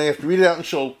 so now you have to read it out in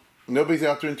Shul. Nobody's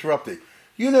out to interrupt it.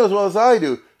 You know as well as I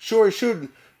do, sure or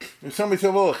shouldn't. If somebody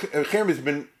said, well, a cherem has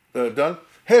been done,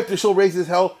 half the Shul raises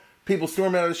hell, people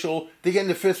storm out of the Shul, they get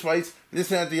into fist fights,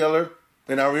 this and that, the other,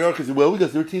 and Abba Mori Yaakov said, well, we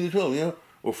got 13 to 12,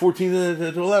 or 14 to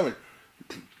 11.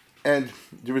 And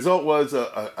the result was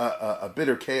a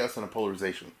bitter chaos and a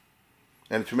polarization,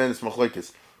 and a tremendous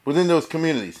machlokes within those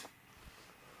communities.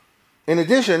 In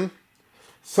addition,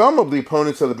 some of the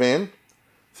opponents of the ban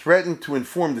threatened to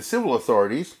inform the civil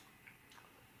authorities,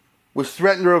 which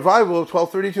threatened a revival of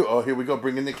 1232. Oh, here we go,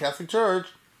 bring in the Catholic Church,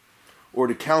 or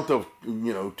the Count of,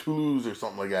 Toulouse or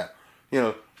something like that.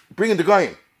 Bring in the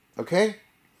Goyim, okay?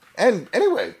 And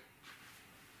anyway,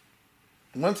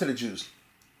 one set of Jews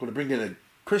going to bring in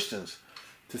Christians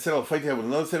to settle a fight there with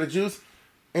another set of Jews.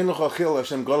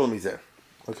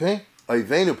 Okay?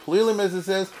 Ayvenu Pelilim, as it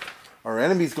says, our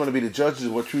enemy is going to be the judges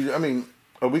of what true.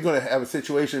 Are we going to have a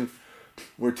situation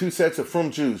where two sets of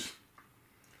frum Jews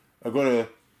are going to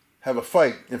have a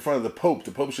fight in front of the Pope?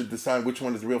 The Pope should decide which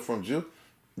one is the real frum Jew.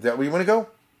 Is that where you want to go?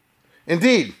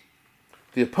 Indeed,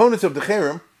 the opponents of the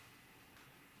cherem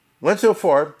went so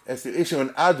far as to issue an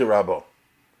adrabah.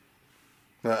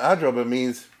 Now, adrabah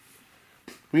means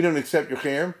we don't accept your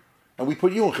cherem, and we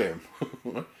put you in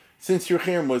cherem. Since your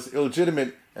cherem was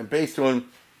illegitimate and based on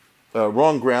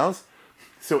wrong grounds,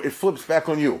 so it flips back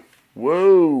on you.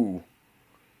 Whoa.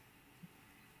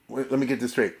 Wait, let me get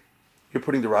this straight. You're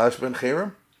putting the Rashba in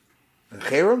cherem? In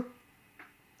cherem?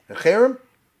 In cherem?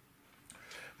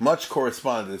 Much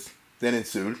correspondence then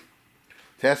ensued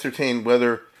to ascertain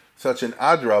whether such an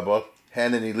adrabah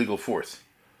had any legal force.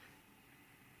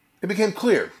 It became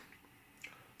clear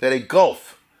that a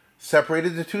gulf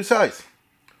separated the two sides.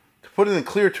 To put it in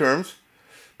clear terms,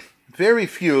 very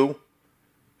few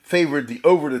favored the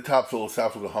over-the-top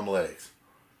philosophical homiletics.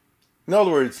 In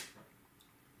other words,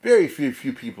 very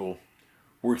few people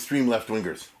were extreme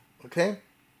left-wingers. Okay?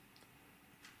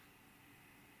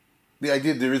 The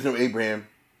idea that there is no Abraham,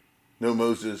 no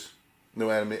Moses, no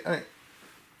Adam.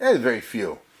 That is very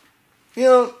few.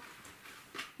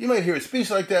 You might hear a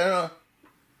speech like that.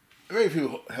 Very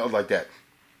few held like that.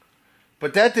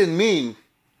 But that didn't mean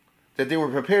that they were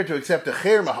prepared to accept a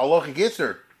cherem, a halachic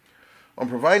isser, on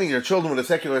providing their children with a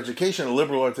secular education, a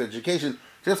liberal arts education,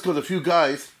 just because a few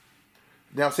guys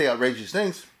now say outrageous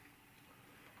things.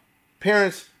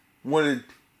 Parents wanted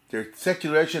their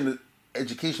secular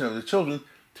education of the children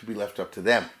to be left up to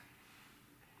them.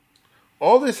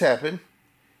 All this happened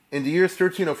in the years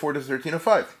 1304 to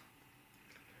 1305.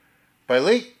 By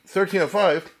late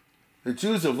 1305, the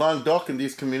Jews of Languedoc in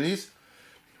these communities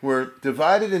were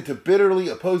divided into bitterly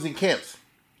opposing camps.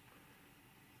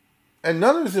 And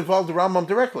none of this involved the Rambam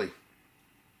directly.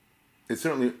 It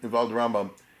certainly involved the Rambam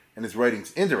and his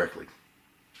writings indirectly.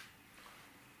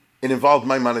 It involved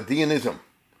Maimonideanism.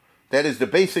 That is the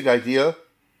basic idea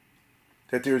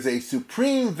that there is a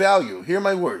supreme value, hear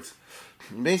my words,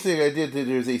 the basic idea that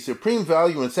there is a supreme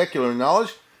value in secular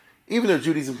knowledge, even though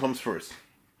Judaism comes first.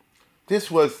 This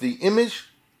was the image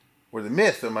or the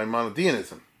myth of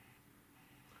Maimonideanism.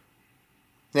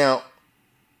 Now,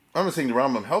 I'm not saying the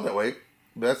Rambam held that way,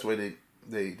 but that's the way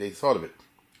they thought of it.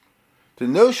 The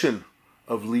notion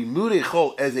of Limudei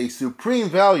Chol as a supreme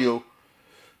value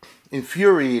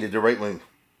infuriated the right wing.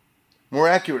 More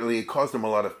accurately, it caused them a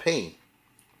lot of pain.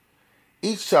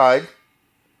 Each side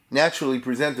naturally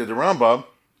presented the Rambam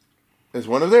as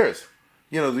one of theirs.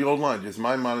 You know, the old line, just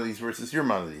my Maimonides versus your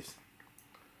Maimonides.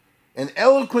 An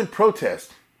eloquent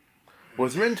protest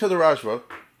was written to the Rashba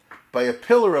by a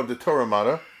pillar of the Torah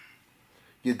Mata,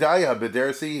 Yedaya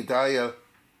Bedersi,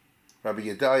 Rabbi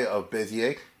Yedaya of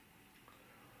Bezier,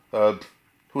 who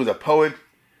was a poet.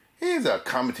 He's a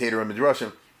commentator in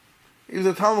Midrashim. He was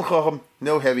a Talmud Chacham,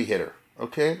 no heavy hitter.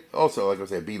 Okay? Also, like I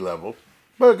said, B-level.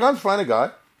 But a God's fine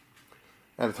guy.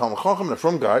 And a Talmud Chacham and a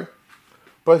frum guy.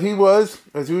 But he was,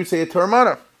 as we would say, a Torah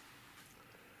Mata.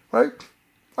 Right?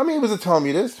 I mean, he was a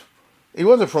Talmudist. He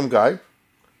was a frum guy.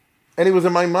 And he was a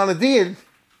Maimonidean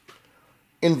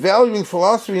in valuing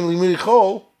philosophy and Limudei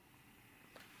Chol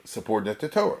subordinate to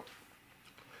Torah.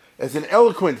 As an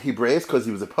eloquent Hebraist, because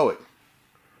he was a poet,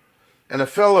 and a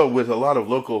fellow with a lot of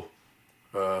local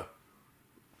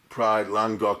pride,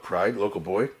 Languedoc pride, local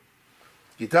boy,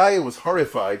 Yedaya was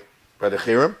horrified by the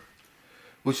cherem,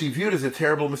 which he viewed as a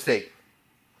terrible mistake.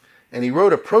 And he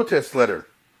wrote a protest letter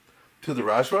to the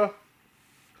Rashba,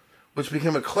 which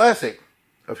became a classic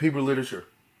of Hebrew literature.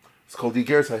 It's called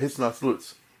Igeres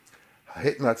HaHitnatzlut.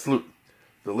 HaHitnatzlut,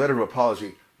 the letter of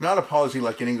apology. Not apology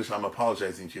like in English, I'm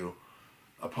apologizing to you.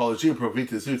 Apologia pro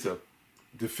vita zutza,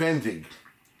 defending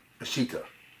a shita.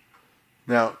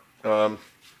 Now,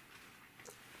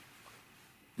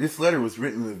 this letter was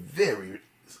written in a very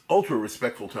ultra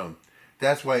respectful tone.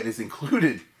 That's why it is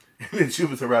included in the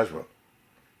Teshuvas HaRashba.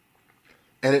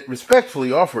 And it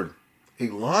respectfully offered a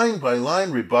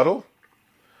line-by-line rebuttal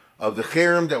of the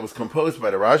cherem that was composed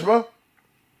by the Rashba,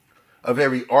 of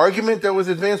every argument that was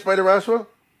advanced by the Rashba,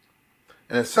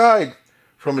 and aside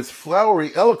from its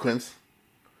flowery eloquence,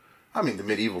 I mean the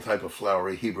medieval type of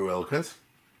flowery Hebrew eloquence,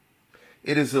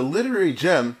 it is a literary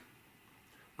gem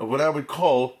of what I would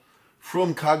call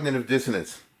frum cognitive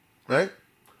dissonance, right?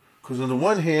 Because on the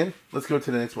one hand, let's go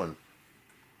to the next one.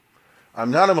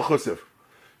 I'm not a mechusef.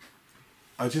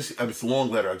 It's a long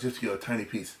letter. I'll just give you a tiny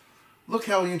piece. Look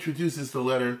how he introduces the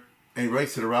letter and he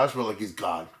writes to the Rashba like he's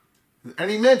God. And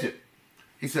he meant it.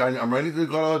 He said, I'm ready to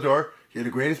go to the door. You're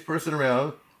the greatest person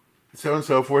around. And so on and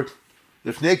so forth.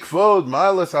 Lifnei kvod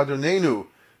ma'alas adonenu.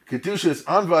 Kedushas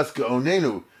anvas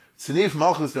ge'onenu. Tzanif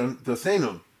malchus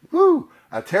dosenu. Woo!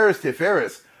 Ateres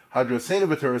teferes.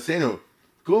 Hadrosenu v'torosenu.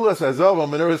 Gulas azav al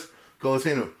menorahs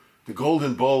golosenu. The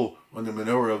golden bowl on the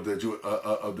menorah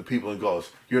of the people in Golos.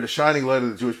 You're the shining light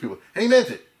of the Jewish people. And he meant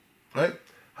it. Right?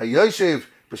 Hayoshev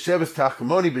b'sheves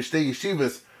tachkamoni b'shtei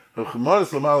yeshivas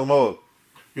v'chamanis l'mal l'mol.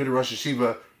 You're the Rosh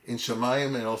Hashiva in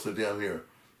Shemayim and also down here.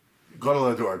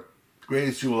 Gadol Hador,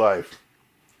 greatest Jew alive.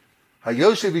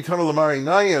 Hayoshev Yitanu Lamari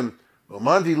Nayim,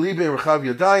 Omandi Libe Rechav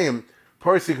Yadayim,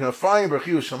 Parsik Nafayim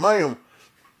Berchiu Shemayim.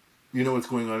 You know what's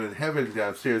going on in heaven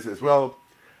downstairs as well.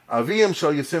 Aviyim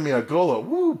Shal Yosemi Agola.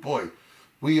 Woo, boy.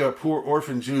 We are poor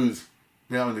orphan Jews.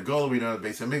 Now in the Gola we don't have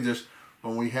Beis HaMikdash.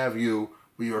 When we have you,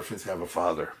 we orphans have a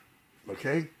father.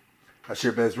 Okay?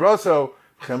 Asher Bezraso,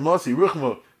 Chemlosi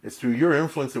Ruchmo. It's through your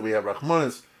influence that we have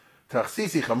Rachmanis.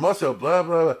 Tachsisi Chamoso, blah,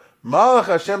 blah, blah. Malach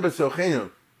Hashem Besochenu.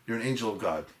 You're an angel of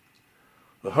God.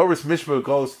 The Horis Mishpa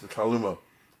goes to Talumo.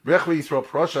 Rechva Yisrael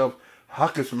Proshav,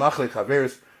 Hakas Machle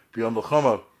Chaveris, Biyom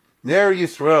B'chomo. Ner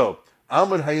Yisrael,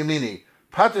 Almud Hayamini,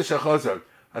 Patish HaChozak,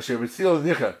 Asher B'tzil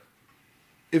Nicha.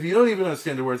 If you don't even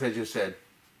understand the words I just said,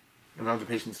 and I have the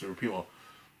patience to repeat them,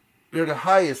 they're the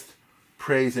highest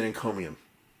praise and encomium.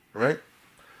 Right?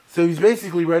 So he's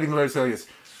basically writing letters saying,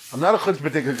 I'm not a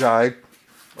chutzpah guy,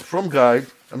 a frum guy.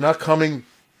 I'm not coming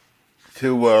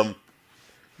to,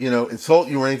 insult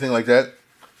you or anything like that.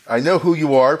 I know who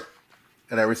you are,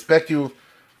 and I respect you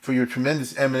for your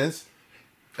tremendous eminence,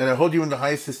 and I hold you in the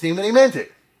highest esteem, and he meant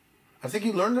it. I think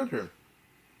he learned under him.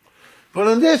 But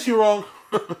on this, you're wrong.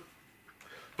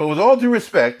 But with all due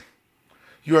respect,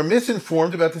 you are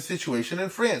misinformed about the situation in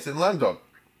France, in Languedoc.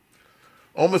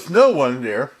 Almost no one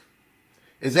there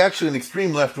is actually an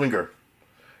extreme left-winger.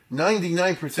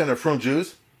 99% are from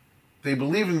Jews. They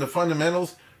believe in the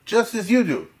fundamentals just as you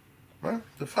do. Right?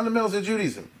 The fundamentals of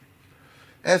Judaism.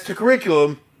 As to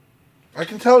curriculum, I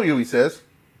can tell you, he says,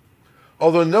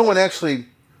 although no one actually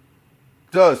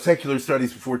does secular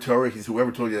studies before Torah, he's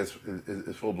whoever told you is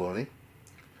full baloney.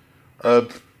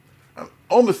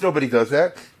 Almost nobody does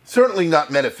that. Certainly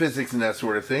not metaphysics and that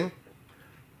sort of thing.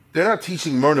 They're not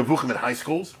teaching Mer Nevuchim in high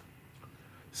schools.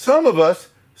 Some of us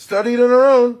studied on our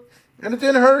own, and it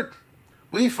didn't hurt.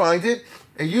 We find it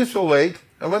a useful way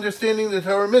of understanding the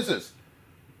Torah mitzvahs,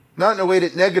 not in a way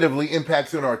that negatively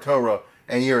impacts on our Torah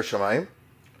and Yerushalayim.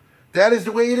 That is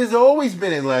the way it has always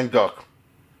been in Languedoc.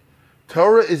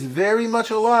 Torah is very much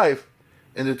alive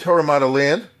in the Torah model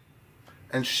land,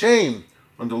 and shame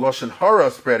on the Lashon Hara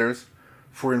spreaders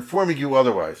for informing you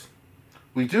otherwise.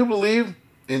 We do believe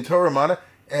in Torah Mana,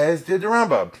 as did the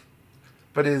Rambam,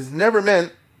 but it has never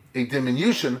meant a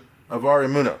diminution of our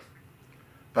emunah.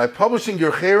 By publishing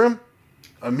your cherem,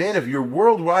 a man of your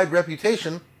worldwide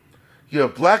reputation, you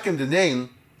have blackened the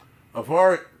name of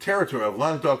our territory of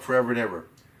Languedoc forever and ever.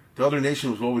 The other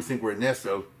nations will always think we're a nest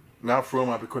of not from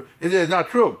Apicor. It is not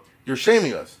true. You're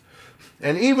shaming us.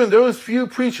 And even those few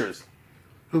preachers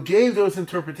who gave those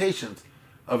interpretations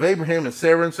of Abraham and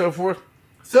Sarah and so forth,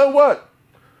 so what?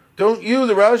 Don't you,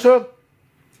 the Raja,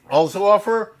 also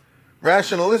offer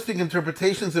rationalistic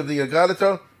interpretations of the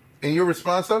Agadah in your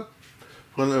responsa?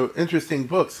 One of the interesting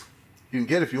books you can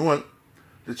get if you want.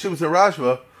 The Chuvas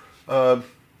Rashba,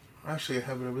 actually I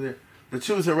have it over there. The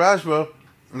Chuvas Rashba,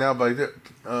 now by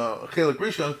Chelik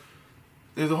Rishon,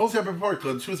 there's a whole separate part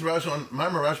called Chuvas Rashba on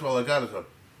Maimar Rashba al Agadah.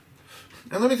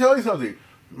 And let me tell you something.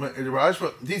 The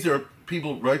Rashba, these are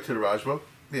people write to the Rashba.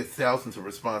 They have thousands of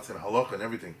response and halacha and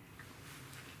everything.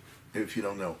 If you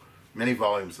don't know, many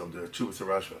volumes of the Chuvas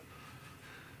Rashba.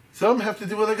 Some have to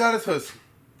do with Agadah,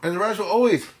 and the Rashba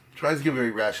always tries to give a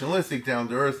very rationalistic,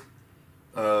 down-to-earth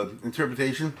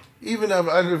interpretation, even if,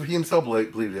 I don't know if he himself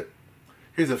believed it.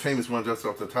 Here's a famous one just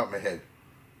off the top of my head.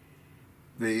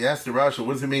 They asked the Rashba,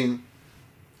 what does it mean?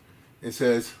 It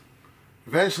says,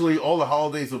 eventually all the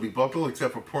holidays will be buckled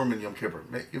except for Purim and Yom Kippur.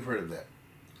 You've heard of that.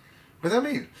 What does that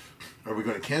mean? Are we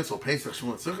going to cancel Pesach,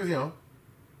 Shmuel, Sukkot?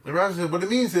 The Rashba said, what it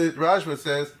means is, Rashba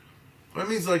says, what it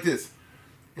means is like this.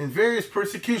 In various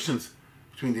persecutions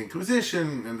between the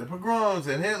Inquisition and the pogroms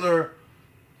and Hitler,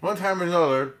 one time or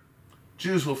another,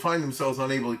 Jews will find themselves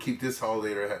unable to keep this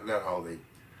holiday or that holiday.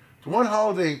 The one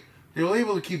holiday they were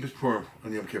able to keep is Purim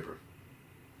on Yom Kippur.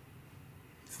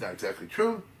 It's not exactly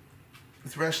true.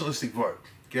 It's rationalistic vart.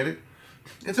 Get it?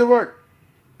 It's a vart.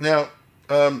 Now,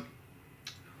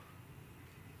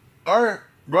 our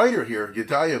writer here,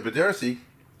 Yedaya Bedersi,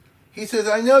 he says,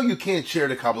 I know you can't share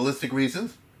the Kabbalistic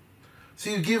reasons,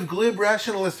 so you give glib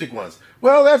rationalistic ones.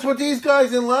 Well, that's what these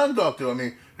guys in Languedoc do. I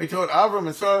mean, they told Avram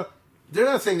and Sarah, they're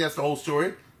not saying that's the whole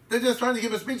story. They're just trying to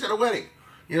give a speech at a wedding,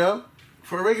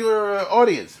 for a regular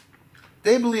audience.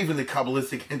 They believe in the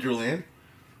Kabbalistic hinterland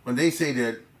when they say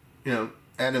that,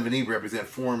 Adam and Eve represent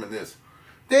form and this.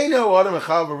 They know Adam and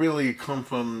Chava really come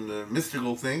from the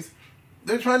mystical things.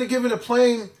 They're trying to give it a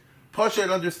plain,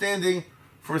 Pashat understanding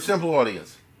for a simple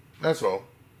audience. That's all.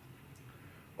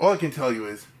 All I can tell you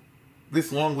is,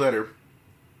 this long letter,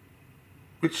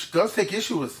 which does take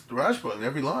issue with the Rashba in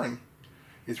every line,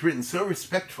 is written so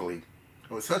respectfully,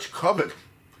 and with such kavod,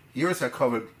 years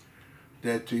kavod,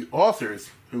 that the authors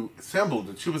who assembled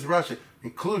the Chuvas Rashba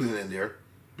included in there,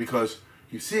 because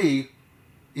you see,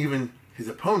 even his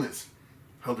opponents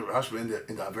held the Rashba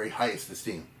in the very highest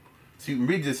esteem. So you can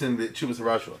read this in the Chuvas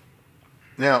Rashba.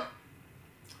 Now,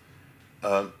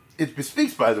 it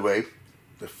bespeaks, by the way,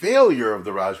 the failure of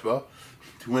the Rashba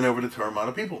to win over the Torah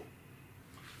Mana people.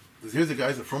 Because here's a guy,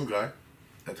 he's a frum guy,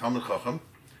 a Talmud Chacham,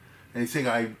 and he's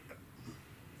saying,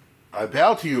 I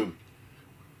bow to you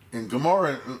in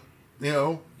Gemara,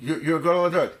 you're a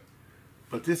Gadol Hador.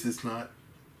 But this is not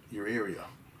your area.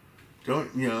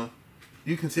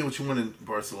 You can say what you want in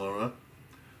Barcelona.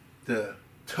 The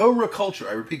Torah culture,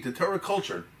 I repeat, the Torah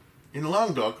culture in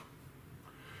Languedoc,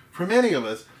 for many of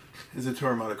us, is a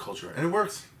Torah Mana culture. And it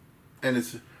works. And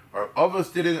it's our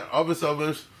Avos did it,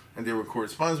 Avos, and they were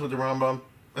correspondents with the Rambam.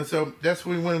 And so that's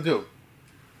what we want to do.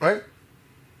 right?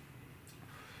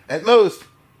 At most,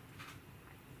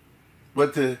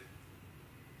 what the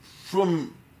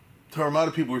from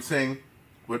Taramada people were saying,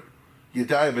 what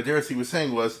Yedaya Badersi was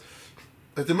saying was,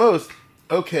 at the most,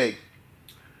 okay,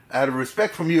 out of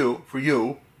respect for you,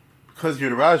 because you're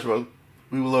the Rajva,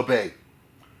 we will obey.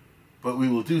 But we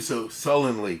will do so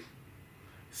sullenly,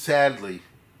 sadly,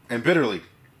 and bitterly.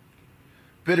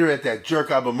 Bitter at that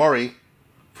jerk Abba Mori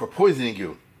for poisoning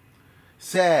you.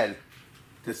 Sad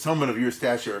that someone of your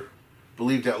stature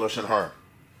believed that Lashon Hara.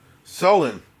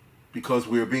 Sullen because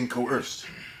we are being coerced.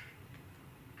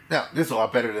 Now, this is a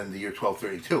lot better than the year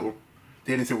 1232.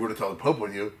 They didn't say we're going to tell the Pope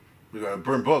on you. We're going to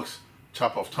burn books,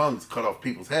 chop off tongues, cut off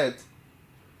people's heads.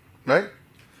 Right?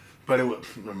 But it was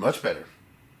much better.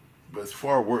 But it's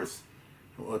far worse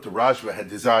than what the Rajva had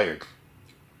desired.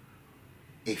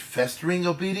 A festering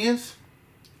obedience,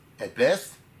 at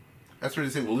best. That's where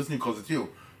they say, well, listen, because it's you.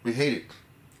 We hate it.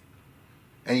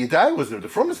 And Yedai was the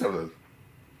fromest of them.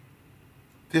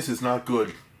 This is not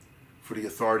good for the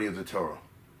authority of the Torah.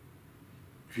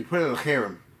 If you put it in a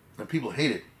cherem and people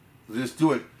hate it, they just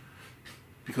do it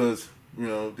because,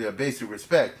 they have basic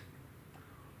respect,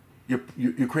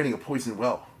 you're creating a poison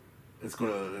well. It's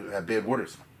going to have bad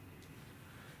waters.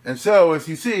 And so, as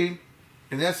you see,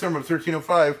 in that summer of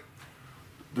 1305,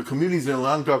 the communities in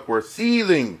Languedoc were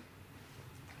seething.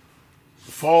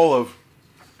 The fall of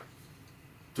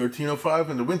 1305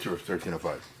 and the winter of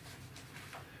 1305.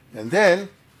 And then,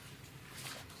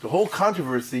 the whole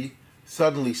controversy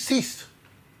suddenly ceased.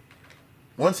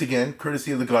 Once again,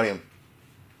 courtesy of the Goyim.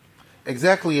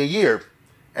 Exactly a year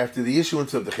after the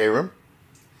issuance of the cherem,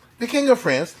 the King of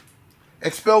France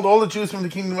expelled all the Jews from the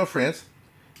Kingdom of France,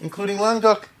 including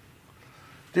Languedoc.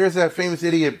 There's that famous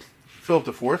idiot, Philip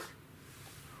IV.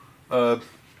 I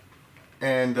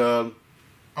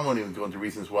won't even go into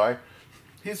reasons why.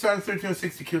 He decided in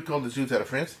 1306 to kill all the Jews out of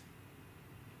France.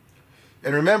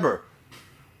 And remember,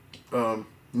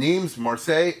 Nimes,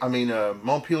 Marseille,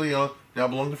 Montpellier now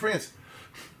belong to France.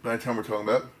 By the time we're talking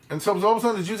about. And so all of a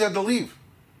sudden the Jews had to leave.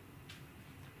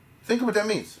 Think of what that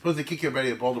means. Suppose they kick everybody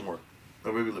at Baltimore,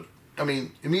 or where we live.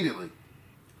 Immediately.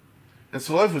 And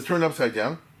so life was turned upside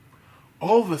down.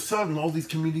 All of a sudden, all these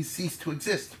communities ceased to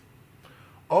exist.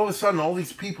 All of a sudden, all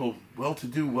these people,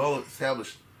 well-to-do,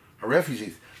 well-established, are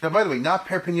refugees. Now, by the way, not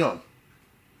Perpignan.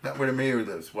 Not where the mayor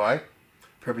lives. Why?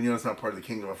 Perpignan is not part of the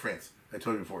Kingdom of France. I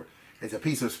told you before. It's a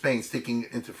piece of Spain sticking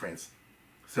into France.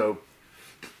 So,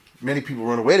 many people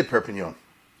run away to Perpignan.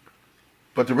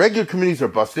 But the regular communities are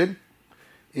busted.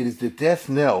 It is the death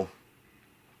knell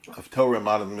of Torah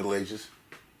model in the Middle Ages.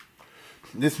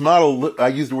 This model, I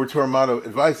use the word Torah model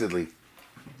advisedly,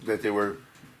 that they were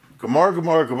Gemara,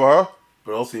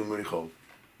 but also Munichol.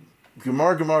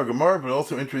 Gemara, but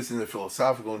also interested in the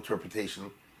philosophical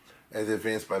interpretation as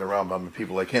advanced by the Rambam and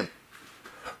people like him.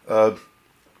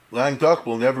 Languedoc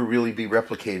will never really be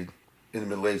replicated in the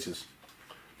Middle Ages.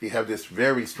 They have this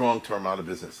very strong Torah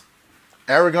business.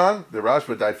 Aragon, the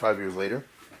Rajva died 5 years later,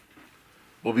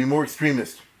 will be more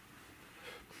extremist.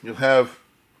 You'll have,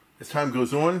 as time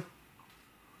goes on,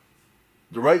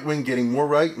 the right wing getting more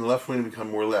right and the left wing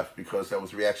become more left because that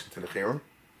was a reaction to the cherem.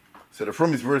 So the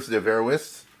Frumis versus the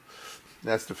Averroists,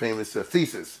 that's the famous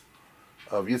thesis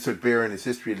of Yitzhak Behr in his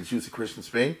History of the Jews of Christian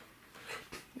Spain.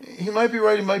 He might be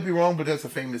right, he might be wrong, but that's a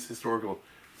famous historical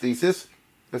thesis.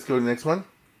 Let's go to the next one.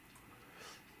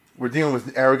 We're dealing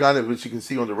with Aragon, which you can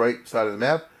see on the right side of the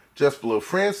map, just below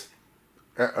France.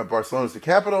 Barcelona is the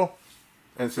capital.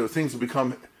 And so things will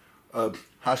become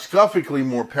hashkafically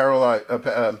more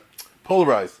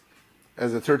polarized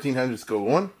as the 1300s go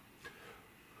on.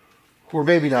 Or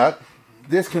maybe not.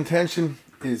 This contention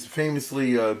is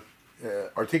famously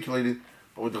articulated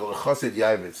with the Chassid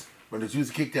Yavitz. When the Jews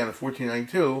kicked down in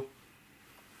 1492,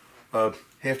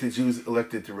 half the Jews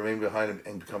elected to remain behind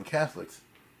and become Catholics.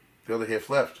 The other half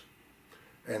left.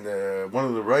 And one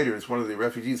of the writers, one of the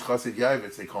refugees, Chassid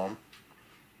Yavitz, they call him.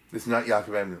 This is not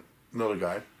Yaakov Abner, another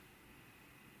guy.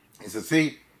 He said,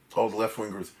 see, all the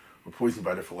left-wingers were poisoned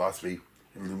by their philosophy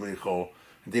in Lumini Chol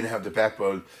and didn't have the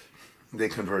backbone. They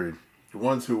converted. The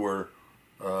ones who were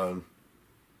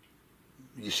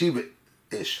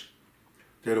yeshiva-ish,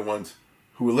 they're the ones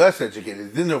who were less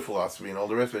educated, didn't know philosophy and all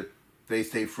the rest of it. They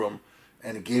stayed from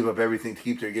and gave up everything to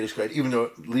keep their Yiddishkeit, even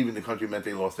though leaving the country meant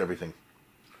they lost everything.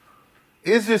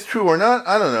 Is this true or not?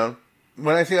 I don't know.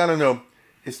 When I say I don't know,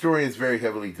 historians very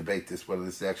heavily debate this, whether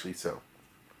this is actually so.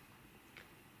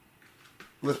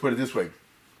 Let's put it this way.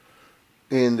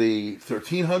 In the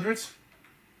 1300s,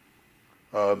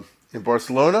 in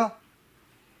Barcelona,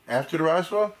 after the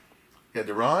Rashba, you had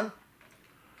the Ran,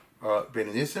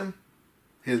 Ben Nissim,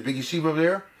 his big yeshiva over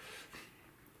there,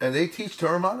 And they teach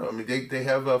Torah Mano. I mean, they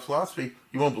have philosophy.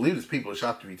 You won't believe this. People are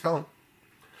shocked if you tell them.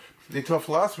 They taught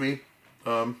philosophy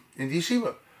in the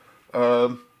yeshiva.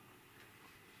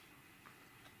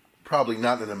 Probably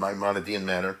not in a Maimonidean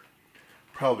manner.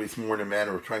 Probably it's more in a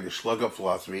manner of trying to slug up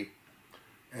philosophy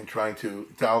and trying to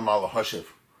dal mal hashiv.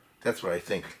 That's what I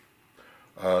think.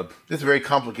 This is a very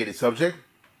complicated subject.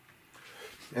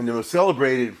 And the most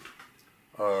celebrated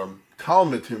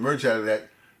Talmud to emerge out of that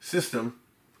system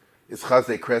is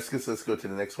Chazde Kreskes. Let's go to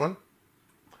the next one.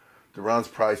 The Ron's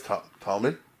Prize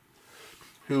Talmud,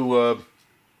 who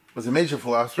was a major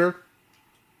philosopher,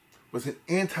 was an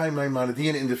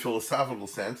anti-Maimonidean in the philosophical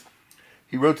sense.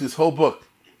 He wrote this whole book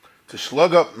to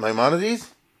slug up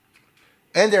Maimonides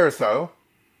and Aristotle,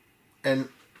 and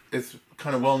it's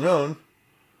kind of well known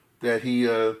that he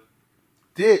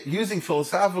did, using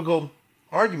philosophical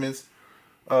arguments,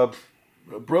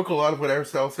 broke a lot of what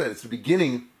Aristotle said. It's the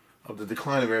beginning of the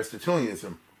decline of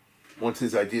Aristotelianism once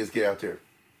his ideas get out there.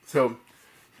 So,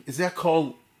 is that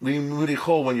called limudei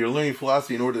chol when you're learning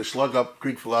philosophy in order to slug up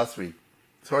Greek philosophy?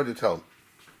 It's hard to tell.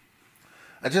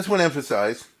 I just want to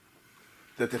emphasize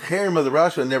that the cherem of the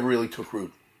Rasha never really took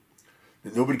root.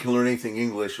 That nobody can learn anything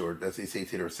English, or as they say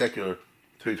today, or secular,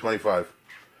 325.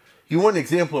 You want an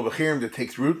example of a cherem that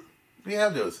takes root? We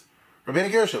have those.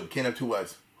 Rabbeinu Gershom can't have two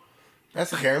wives.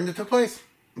 That's a cherem that took place,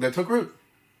 that took root.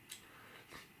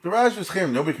 The Raj's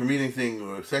cherem, nobody can read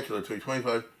anything secular,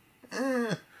 325.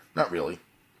 Not really.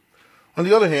 On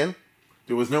the other hand,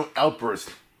 there was no outburst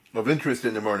of interest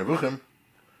in the Moreh Nevuchim.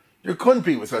 There couldn't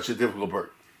be with such a difficult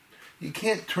book. You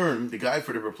can't turn the Guide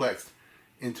for the Perplexed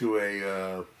into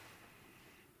a,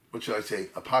 what should I say,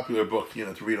 a popular book,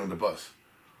 to read on the bus.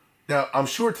 Now, I'm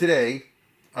sure today,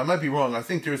 I might be wrong, I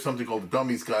think there's something called the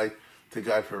Dummy's Guide to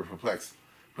Guide for the Perplexed,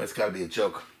 but it's got to be a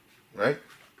joke, right?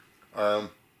 Let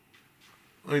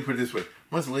me put it this way.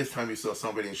 When's the last time you saw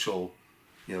somebody in Shul,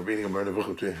 reading a Moreh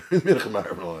Nevuchim to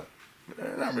Mincha and all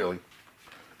that? Not really.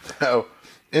 So,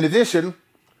 in addition,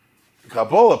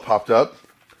 Kabbalah popped up.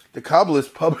 The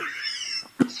Kabbalists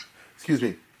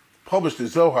published the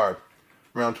Zohar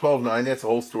around 1209. That's a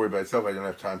whole story by itself. I don't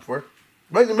have time for it.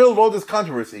 Right in the middle of all this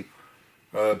controversy,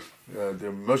 the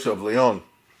Moshe of Leon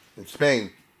in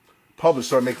Spain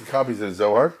started making copies of the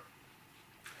Zohar.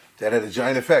 That had a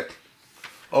giant effect.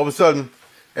 All of a sudden,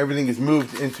 everything is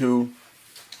moved into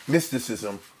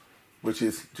mysticism, which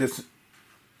is just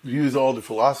use all the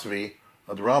philosophy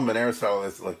of the Rambam and Aristotle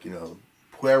as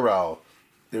puerile,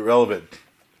 irrelevant.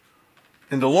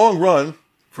 In the long run,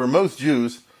 for most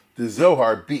Jews, the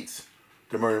Zohar beats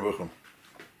the Moreh Nevuchim.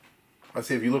 I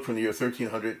say if you look from the year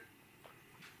 1300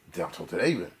 down till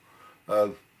today even,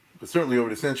 but certainly over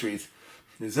the centuries,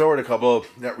 the Zohar to Kabbalah,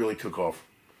 that really took off.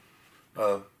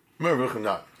 Moreh Nevuchim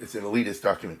not. It's an elitist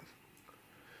document.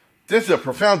 This is a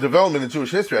profound development in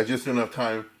Jewish history. I just don't have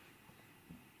time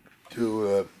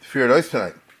to fear it ice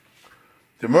tonight.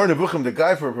 The Moreh Nevuchim, the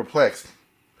Guide for the Perplexed,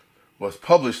 was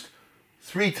published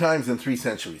 3 times in 3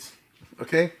 centuries.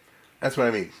 Okay? That's what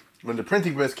I mean. When the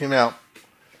printing press came out,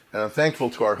 and I'm thankful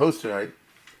to our host tonight,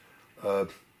 our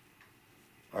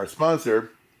sponsor,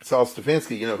 Saul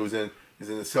Stefanski, who's in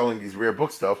selling these rare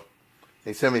book stuff.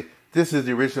 They sent me, this is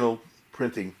the original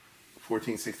printing,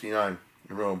 1469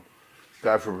 in Rome,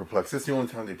 Guide for Perplexed. This is the only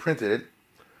time they printed it,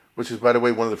 which is, by the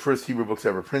way, one of the first Hebrew books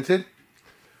ever printed.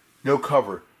 No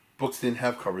cover. Books didn't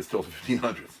have covers till the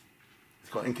 1500s. It's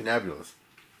called incunabulous,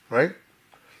 right?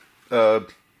 And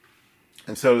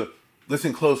so,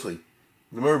 listen closely.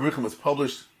 The Moreh Nevuchim was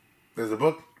published as a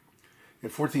book in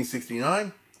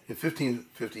 1469, in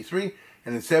 1553,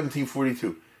 and in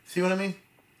 1742. See what I mean?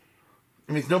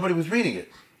 It means nobody was reading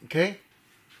it, okay?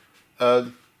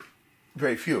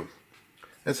 Very few.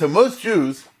 And so most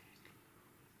Jews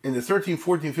in the 13,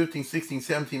 14, 15, 16,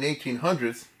 17,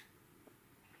 1800s,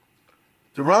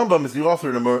 the Rambam is the author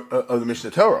of the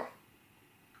Mishnah Torah.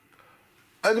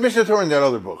 The Mishnah Torah in that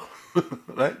other book,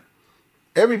 right?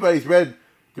 Everybody's read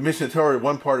the Mishnah Torah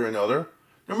one part or another.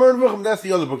 The Moreh Nevuchim, that's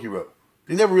the other book he wrote.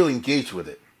 They never really engaged with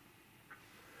it.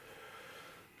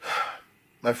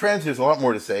 My friends, there's a lot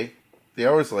more to say. The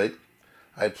hour is late.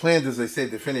 I had planned, as I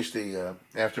said, to finish the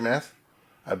aftermath.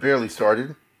 I barely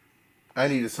started. I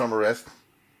need a summer rest.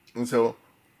 And so,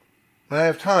 when I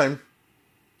have time,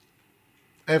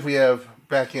 and if we have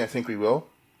backing, I think we will,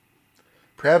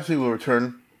 perhaps we will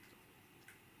return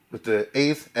with the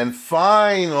 8th and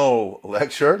final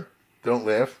lecture. Don't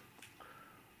laugh.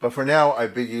 But for now, I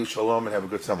bid you shalom and have a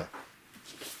good summer.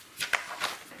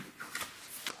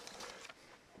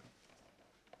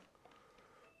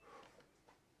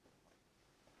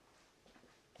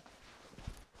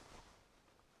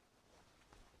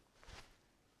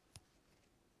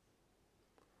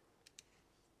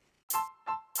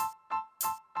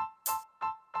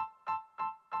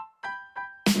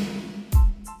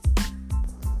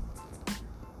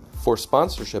 For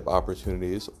sponsorship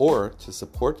opportunities or to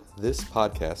support this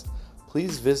podcast,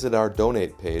 please visit our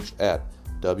donate page at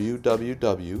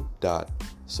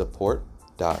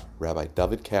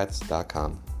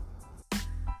www.support.rabbidavidkatz.com.